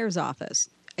left the mayor's office,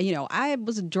 I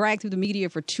was dragged through the media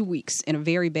for 2 weeks in a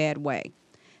very bad way.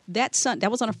 That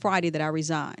was on a Friday that I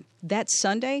resigned. That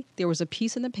Sunday, there was a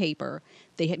piece in the paper.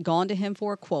 They had gone to him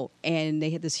for a quote, and they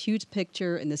had this huge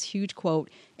picture and this huge quote,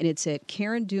 and it said,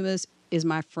 "Karen Dumas is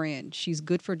my friend. She's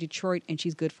good for Detroit, and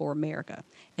she's good for America."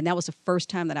 And that was the first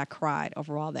time that I cried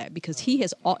over all that because he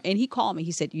called me.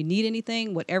 He said, "You need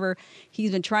anything, whatever."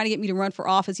 He's been trying to get me to run for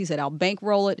office. He said, "I'll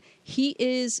bankroll it." He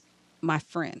is my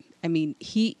friend. I mean,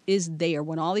 he is there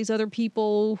when all these other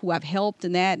people who I've helped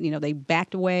and that, they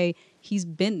backed away. He's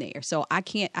been there. So I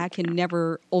can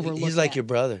never overlook He's like that. your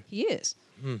brother. He is.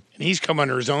 And he's come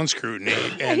under his own scrutiny.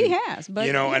 And, he has. But,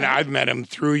 and I've met him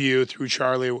through you, through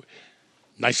Charlie.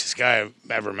 Nicest guy I've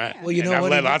ever met. Well, you know I've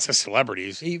what? met lots of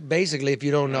celebrities. He basically, if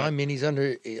you don't know, I mean, he's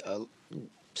under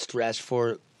stress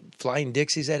for flying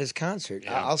Dixies at his concert.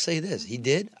 Yeah. I'll say this. He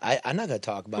did. I'm not going to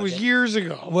talk about it. It was years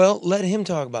ago. Well, let him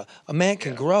talk about it. A man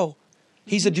can grow.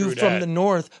 He's a dude from the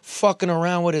north fucking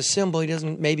around with his symbol. He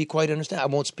doesn't maybe quite understand. I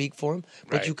won't speak for him,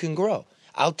 but you can grow.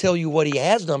 I'll tell you what he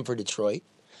has done for Detroit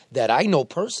that I know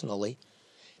personally.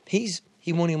 He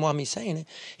won't even want me saying it.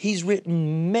 He's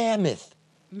written mammoth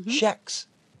checks.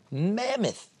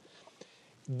 Mammoth.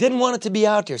 Didn't want it to be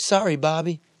out there. Sorry,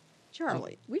 Bobby.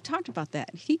 Charlie, we talked about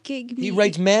that. He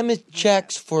writes mammoth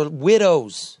checks for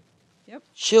widows,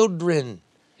 children.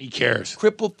 He cares.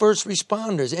 Crippled first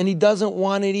responders, and he doesn't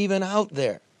want it even out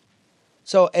there.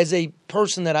 So as a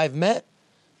person that I've met,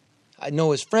 I know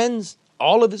his friends,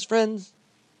 all of his friends,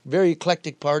 very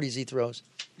eclectic parties he throws.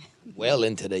 Well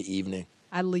into the evening.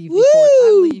 I leave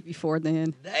before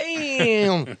then.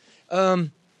 Damn.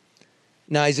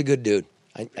 No, he's a good dude.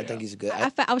 I think he's a good.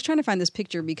 I was trying to find this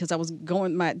picture because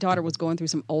my daughter was going through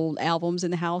some old albums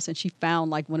in the house, and she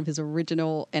found like one of his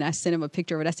original, and I sent him a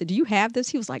picture of it. I said, "Do you have this?"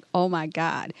 He was like, "Oh my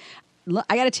God."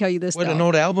 I got to tell you this. What, an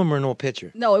old album or an old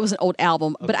picture? No, it was an old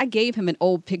album, but I gave him an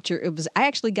old picture. I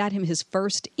actually got him his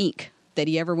first ink that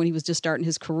when he was just starting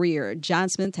his career. John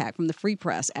Smintak from the Free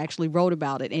Press actually wrote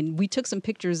about it, and we took some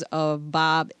pictures of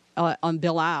Bob on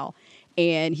Bill Isle.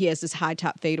 And he has this high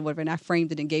top fade or whatever, and I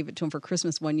framed it and gave it to him for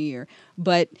Christmas one year.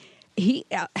 But he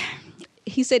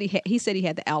said he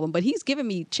had the album, but he's given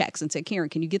me checks and said, "Karen,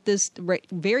 can you get this?"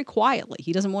 Very quietly.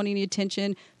 He doesn't want any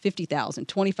attention. $50,000,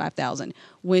 $25,000.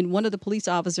 When one of the police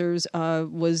officers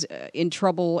was in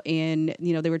trouble, and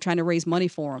they were trying to raise money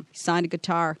for him, he signed a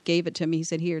guitar, gave it to me. He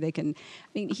said, "Here, they can." I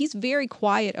mean, he's very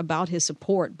quiet about his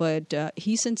support, but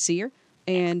he's sincere,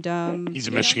 and he's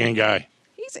a Michigan guy.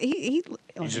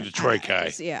 He's a Detroit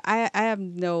guy. I have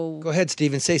no. Go ahead,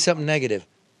 Steven. Say something negative.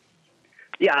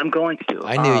 Yeah, I'm going to.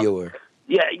 I knew you were.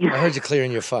 Yeah, I heard you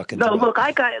clearing your fucking. No, throat. look,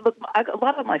 a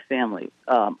lot of my family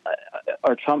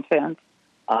are Trump fans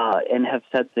and have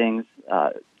said things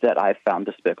that I found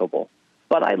despicable,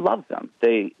 but I love them.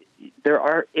 There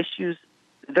are issues.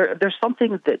 There's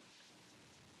something that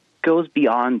goes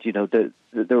beyond, the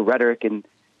rhetoric, and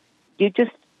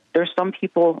there's some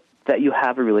people that you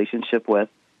have a relationship with,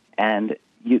 and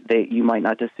you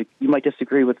might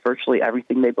disagree with virtually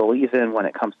everything they believe in when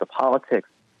it comes to politics,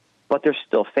 but they're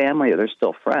still family or they're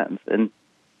still friends. And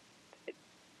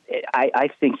I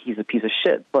think he's a piece of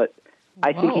shit, but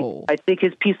I think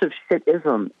his piece of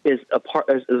shitism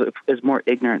is more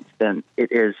ignorant than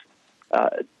it is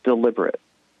deliberate.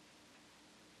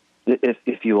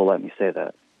 If you will let me say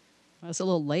that. Well, it's a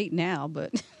little late now,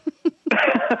 but.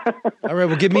 All right,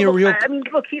 well, give me a real. I mean,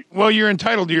 look, well, you're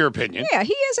entitled to your opinion. Yeah,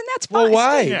 he is, and that's fine. Well,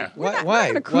 why? Yeah. We're not Why?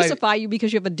 going to crucify you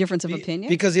because you have a difference of opinion.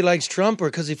 Because he likes Trump, or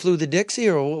because he flew the Dixie,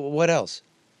 or what else?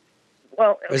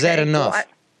 Well, Or is that enough?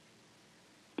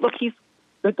 Look,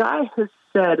 the guy has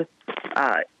said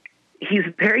he's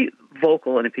very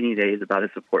vocal and opinionated about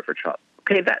his support for Trump.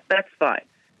 Okay, that's fine.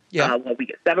 Yeah. We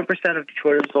get 7% of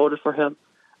Detroiters voted for him.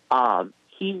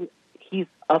 He's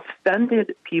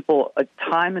offended people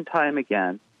time and time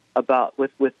again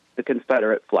with the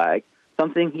Confederate flag,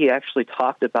 something he actually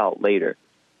talked about later.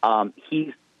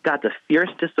 He's got the fierce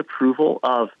disapproval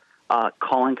of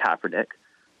Colin Kaepernick,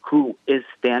 who is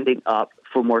standing up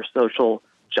for more social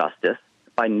justice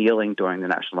by kneeling during the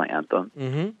national anthem.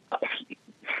 Mm-hmm.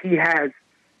 He has,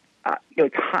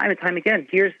 time and time again.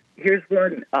 Here's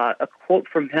one a quote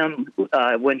from him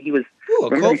when he was. Ooh,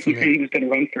 a quote from him. He was going to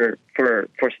run for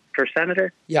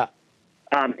senator. Yeah.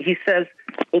 He says,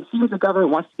 "It seems the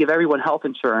government wants to give everyone health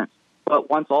insurance, but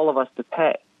wants all of us to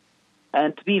pay.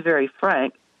 And to be very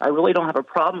frank, I really don't have a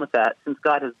problem with that, since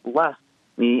God has blessed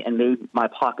me and made my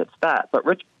pockets fat. But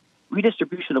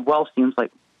redistribution of wealth seems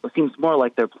more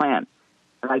like their plan.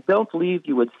 And I don't believe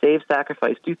you would save,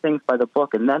 sacrifice, do things by the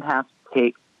book, and then have to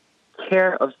take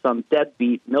care of some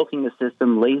deadbeat, milking the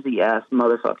system, lazy-ass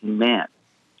motherfucking man."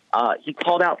 He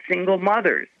called out single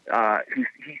mothers.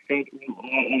 He said,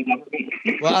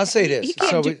 Well, I'll say this.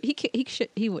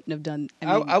 He wouldn't have done.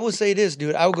 I will say this,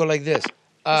 dude. I would go like this.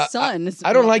 Son,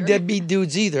 I don't like deadbeat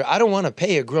dudes either. I don't want to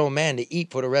pay a grown man to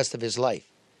eat for the rest of his life.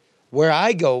 Where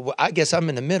I go, I guess I'm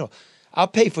in the middle. I'll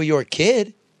pay for your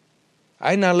kid.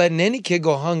 I'm not letting any kid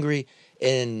go hungry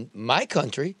in my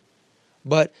country.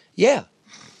 But yeah,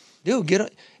 dude, get on.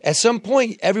 At some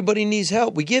point, everybody needs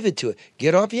help. We give it to it.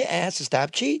 Get off your ass and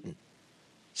stop cheating.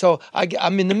 So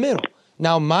I'm in the middle.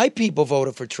 Now, my people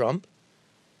voted for Trump.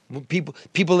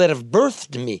 People that have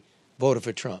birthed me voted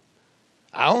for Trump.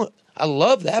 I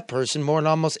love that person more than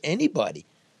almost anybody.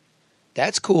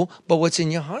 That's cool. But what's in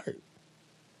your heart?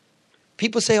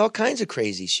 People say all kinds of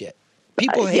crazy shit.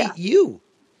 People hate you.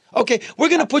 Okay, we're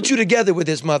going to put you together with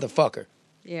this motherfucker.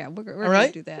 Yeah, we're all right?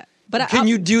 going to do that. But Can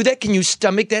you do that? Can you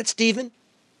stomach that, Stephen?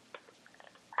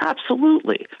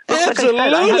 Absolutely. Absolutely.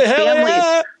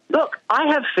 Look,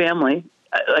 I have family,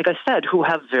 like I said, who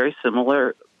have very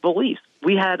similar beliefs.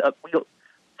 We had,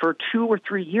 for 2 or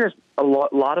 3 years, a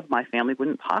lot of my family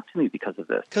wouldn't talk to me because of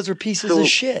this. Because they're pieces of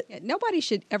shit. Yeah, nobody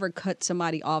should ever cut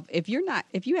somebody off. If you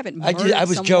haven't murdered I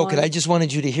was someone, joking. I just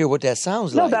wanted you to hear what that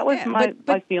sounds like. No, that was my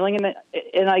feeling. And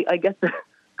I guess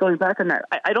going back on that,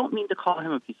 I don't mean to call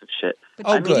him a piece of shit.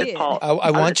 Good.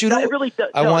 I want you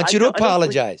to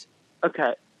apologize.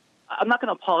 Okay. I'm not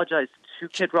going to apologize to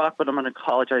Kid Rock, but I'm going to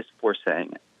apologize for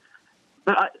saying it.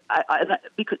 But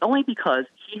only because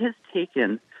he has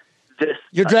taken this.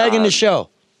 You're dragging the show.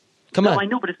 Come on. I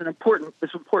know, but it's important.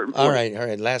 Point. All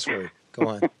right. Last word. Go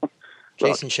on.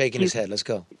 Jason shaking his head. Let's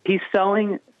go. He's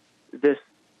selling this,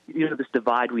 this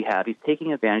divide we have. He's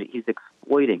taking advantage. He's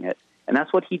exploiting it, and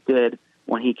that's what he did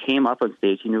when he came up on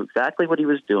stage. He knew exactly what he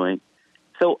was doing.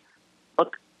 So,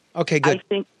 look. Okay, good. I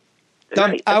think.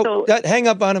 Hang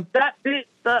up on him.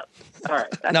 All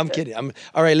right. No, I'm kidding.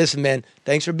 All right, listen, man.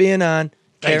 Thanks for being on.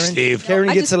 Thanks, Steve.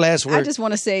 Karen gets the last word. I just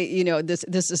want to say,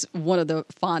 this is one of the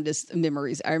fondest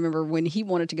memories. I remember when he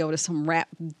wanted to go to some rap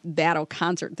battle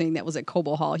concert thing that was at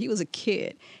Cobo Hall. He was a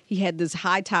kid. He had this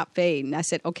high top fade, and I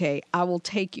said, okay, I will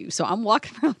take you. So I'm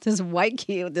walking around with this white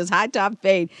kid with this high top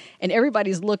fade, and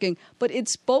everybody's looking. But it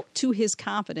spoke to his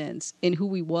confidence in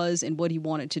who he was and what he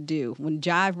wanted to do. When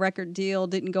Jive record deal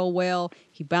didn't go well,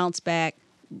 he bounced back,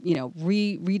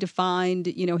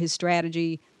 redefined, his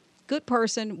strategy. Good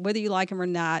person, whether you like him or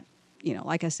not.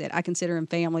 Like I said, I consider him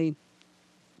family,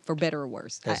 for better or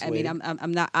worse.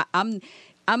 I'm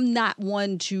not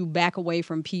one to back away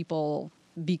from people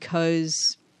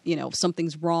because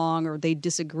something's wrong or they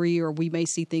disagree or we may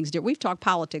see things different. We've talked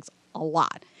politics a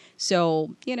lot,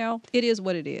 So, it is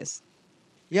what it is.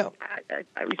 Yeah.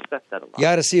 I respect that a lot. You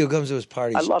got to see who comes to his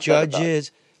parties. I love that Judges,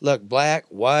 look, black,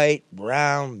 white,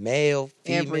 brown, male,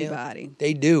 female. Everybody.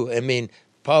 They do. I mean,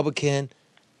 Republican,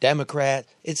 Democrat.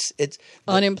 It's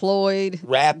unemployed,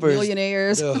 rappers,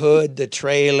 millionaires, the hood, the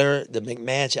trailer, the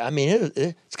McMansion. I mean,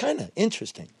 it's kind of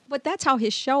interesting. But that's how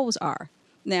his shows are.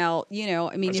 Now,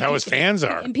 that's how his fans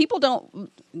are. And people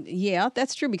don't. Yeah,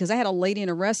 that's true. Because I had a lady in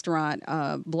a restaurant,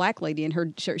 black lady, in her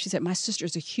church. She said, "My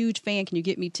sister's a huge fan. Can you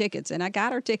get me tickets?" And I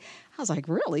got her tickets. I was like,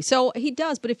 "Really?" So he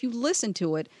does. But if you listen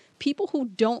to it, people who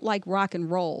don't like rock and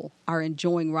roll are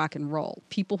enjoying rock and roll.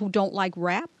 People who don't like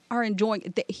rap are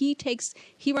enjoying. He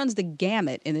runs the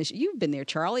gamut in this. You've been there,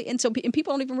 Charlie, and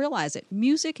people don't even realize it.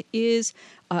 Music is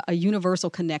a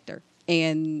universal connector.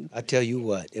 And I tell you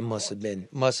what, it must have been.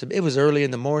 It was early in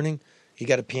the morning. He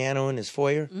got a piano in his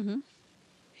foyer. Mm-hmm.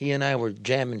 He and I were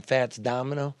jamming Fats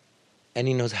Domino, and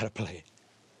he knows how to play it.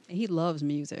 He loves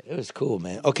music. It was cool,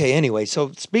 man. Okay, anyway,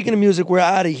 so speaking of music, we're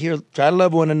out of here. Try to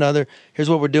love one another.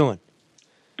 Here's what we're doing.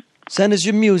 Send us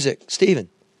your music, Steven.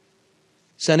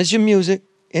 Send us your music.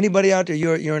 Anybody out there,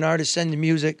 you're an artist, send your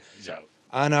music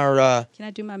on our... Can I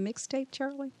do my mixtape,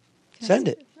 Charlie? Send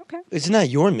it. Okay. It's not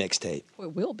your mixtape. Well,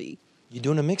 it will be. You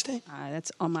doing a mixtape?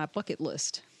 That's on my bucket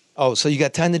list. Oh, so you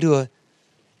got time to do a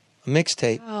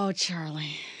mixtape. Oh,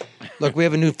 Charlie. Look, we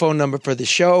have a new phone number for the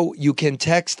show. You can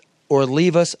text or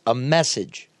leave us a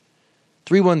message.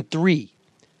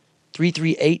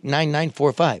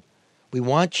 313-338-9945. We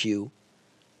want you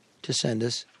to send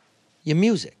us your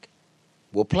music.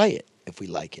 We'll play it if we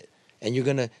like it. And you're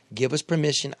going to give us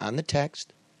permission on the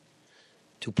text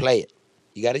to play it.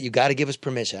 You got to give us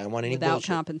permission. I don't want any without bullshit.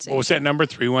 compensation. What was that number?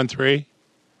 313?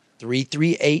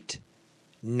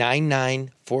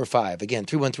 338-9945. Again,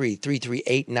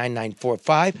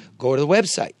 313-338-9945. Go to the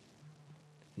website.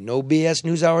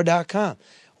 NoBSNewsHour.com.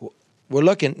 We're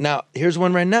looking. Now, here's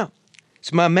one right now.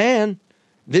 It's my man,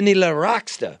 Vinny La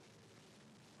Rocksta.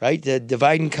 Right? The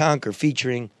Divide and Conquer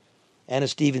featuring Anna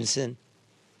Stevenson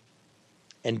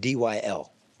and DYL.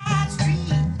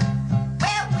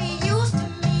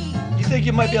 You think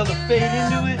you might be able to fade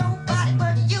into it?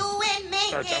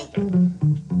 Starts out there.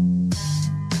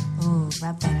 Ooh,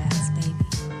 rub that ass, baby.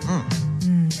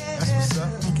 That's what's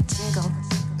up. Make it jiggle.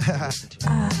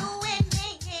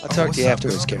 I'll talk to you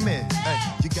afterwards, Karen. Come in. Hey,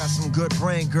 you got some good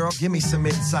brain, girl. Give me some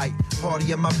insight.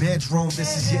 Party in my bedroom.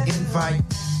 This is your invite.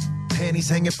 Panties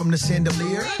hanging from the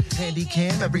chandelier. Handy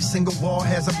cam. Every single wall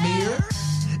has a mirror.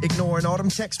 Ignoring all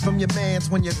them texts from your mans.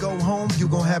 When you go home, you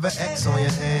gon' have an X on your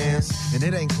hands. And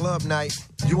it ain't club night,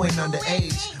 you ain't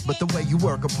underage. But the way you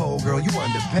work a pole, girl, you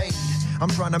underpaid. I'm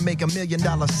trying to make $1 million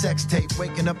sex tape.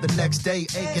 Waking up the next day,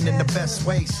 aching in the best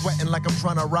way. Sweating like I'm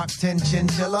trying to rock 10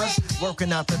 chinchillas.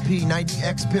 Working out the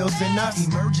P90X pills in us.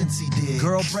 Emergency dig.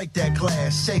 Girl, break that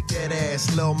glass, shake that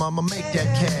ass. Lil' mama, make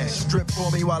that cash. Strip for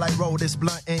me while I roll this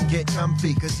blunt and get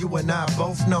comfy. Cause you and I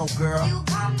both know, girl.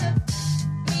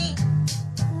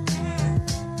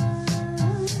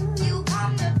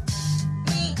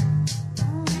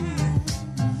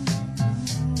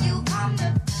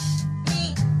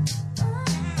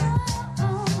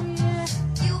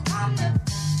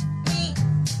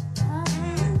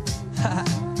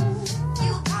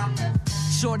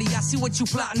 Shorty, I see what you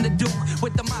plotting to do.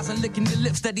 With the eyes and licking your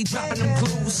lips, steady dropping them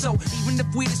clues. So even if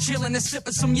we just chilling and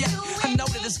sipping some yak, I know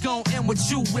that it's gon' end with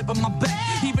you whipping my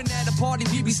back. Even at a party,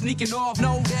 we be sneaking off.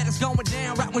 Know that it's going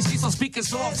down right when she's on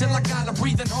speakers off. Till I got her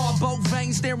breathing hard, both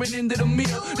veins staring into the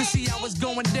mirror to see how it's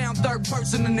going down, third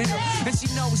person in here. And she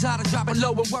knows how to drop it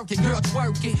low and work it, girl,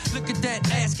 twerk it. Look at that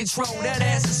ass control, that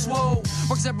ass is swole.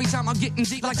 Works every time I'm getting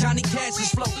deep like Johnny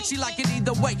Cash's flow. She like it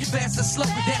either way, fast or slow.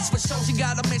 That's for sure. She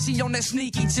got a man, she on that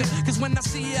sneaky tip. Cause when I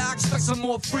see her, I expect some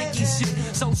more freaky shit.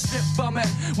 So strip for me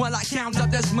while I count up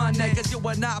this money. Cause you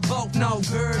and I both know,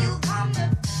 girl. You come to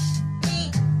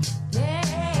me,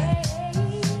 yeah.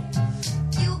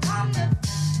 You come to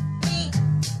me.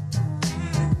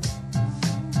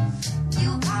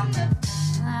 You come to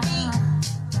me.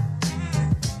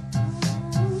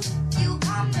 You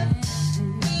come to me.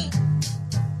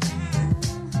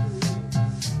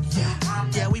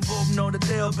 Yeah, we both know the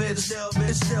deal, bitch. It's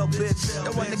still, bitch. I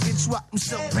wanna get you out them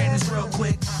silk panties real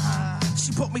quick.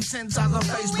 She put me 10 times on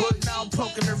Facebook. Now I'm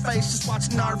poking her face, just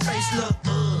watching our face look.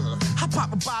 I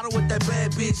pop a bottle with that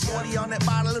bad bitch. Shorty on that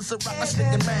bottle, it's a rock, I stick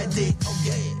a mad dick. Oh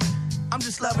yeah, I'm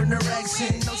just loving her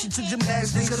accent. Know she took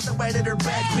gymnastics, cause the way that her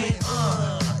back bent.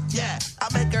 Yeah, I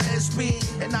make her head spin.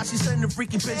 And now she's sending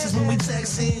freaky pictures when we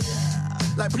texting.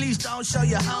 Like, please don't show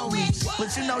your homies.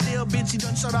 But you know, deal bitch, you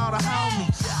done showed all the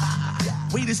homies.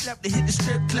 We just left to hit the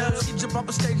strip club. She jump off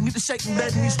a stage and get the shaking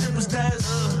bed and these strippers does.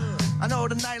 I know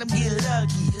tonight I'm getting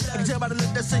lucky. I can tell by the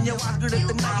look that's in your eyes, girl, that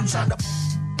tonight you tryna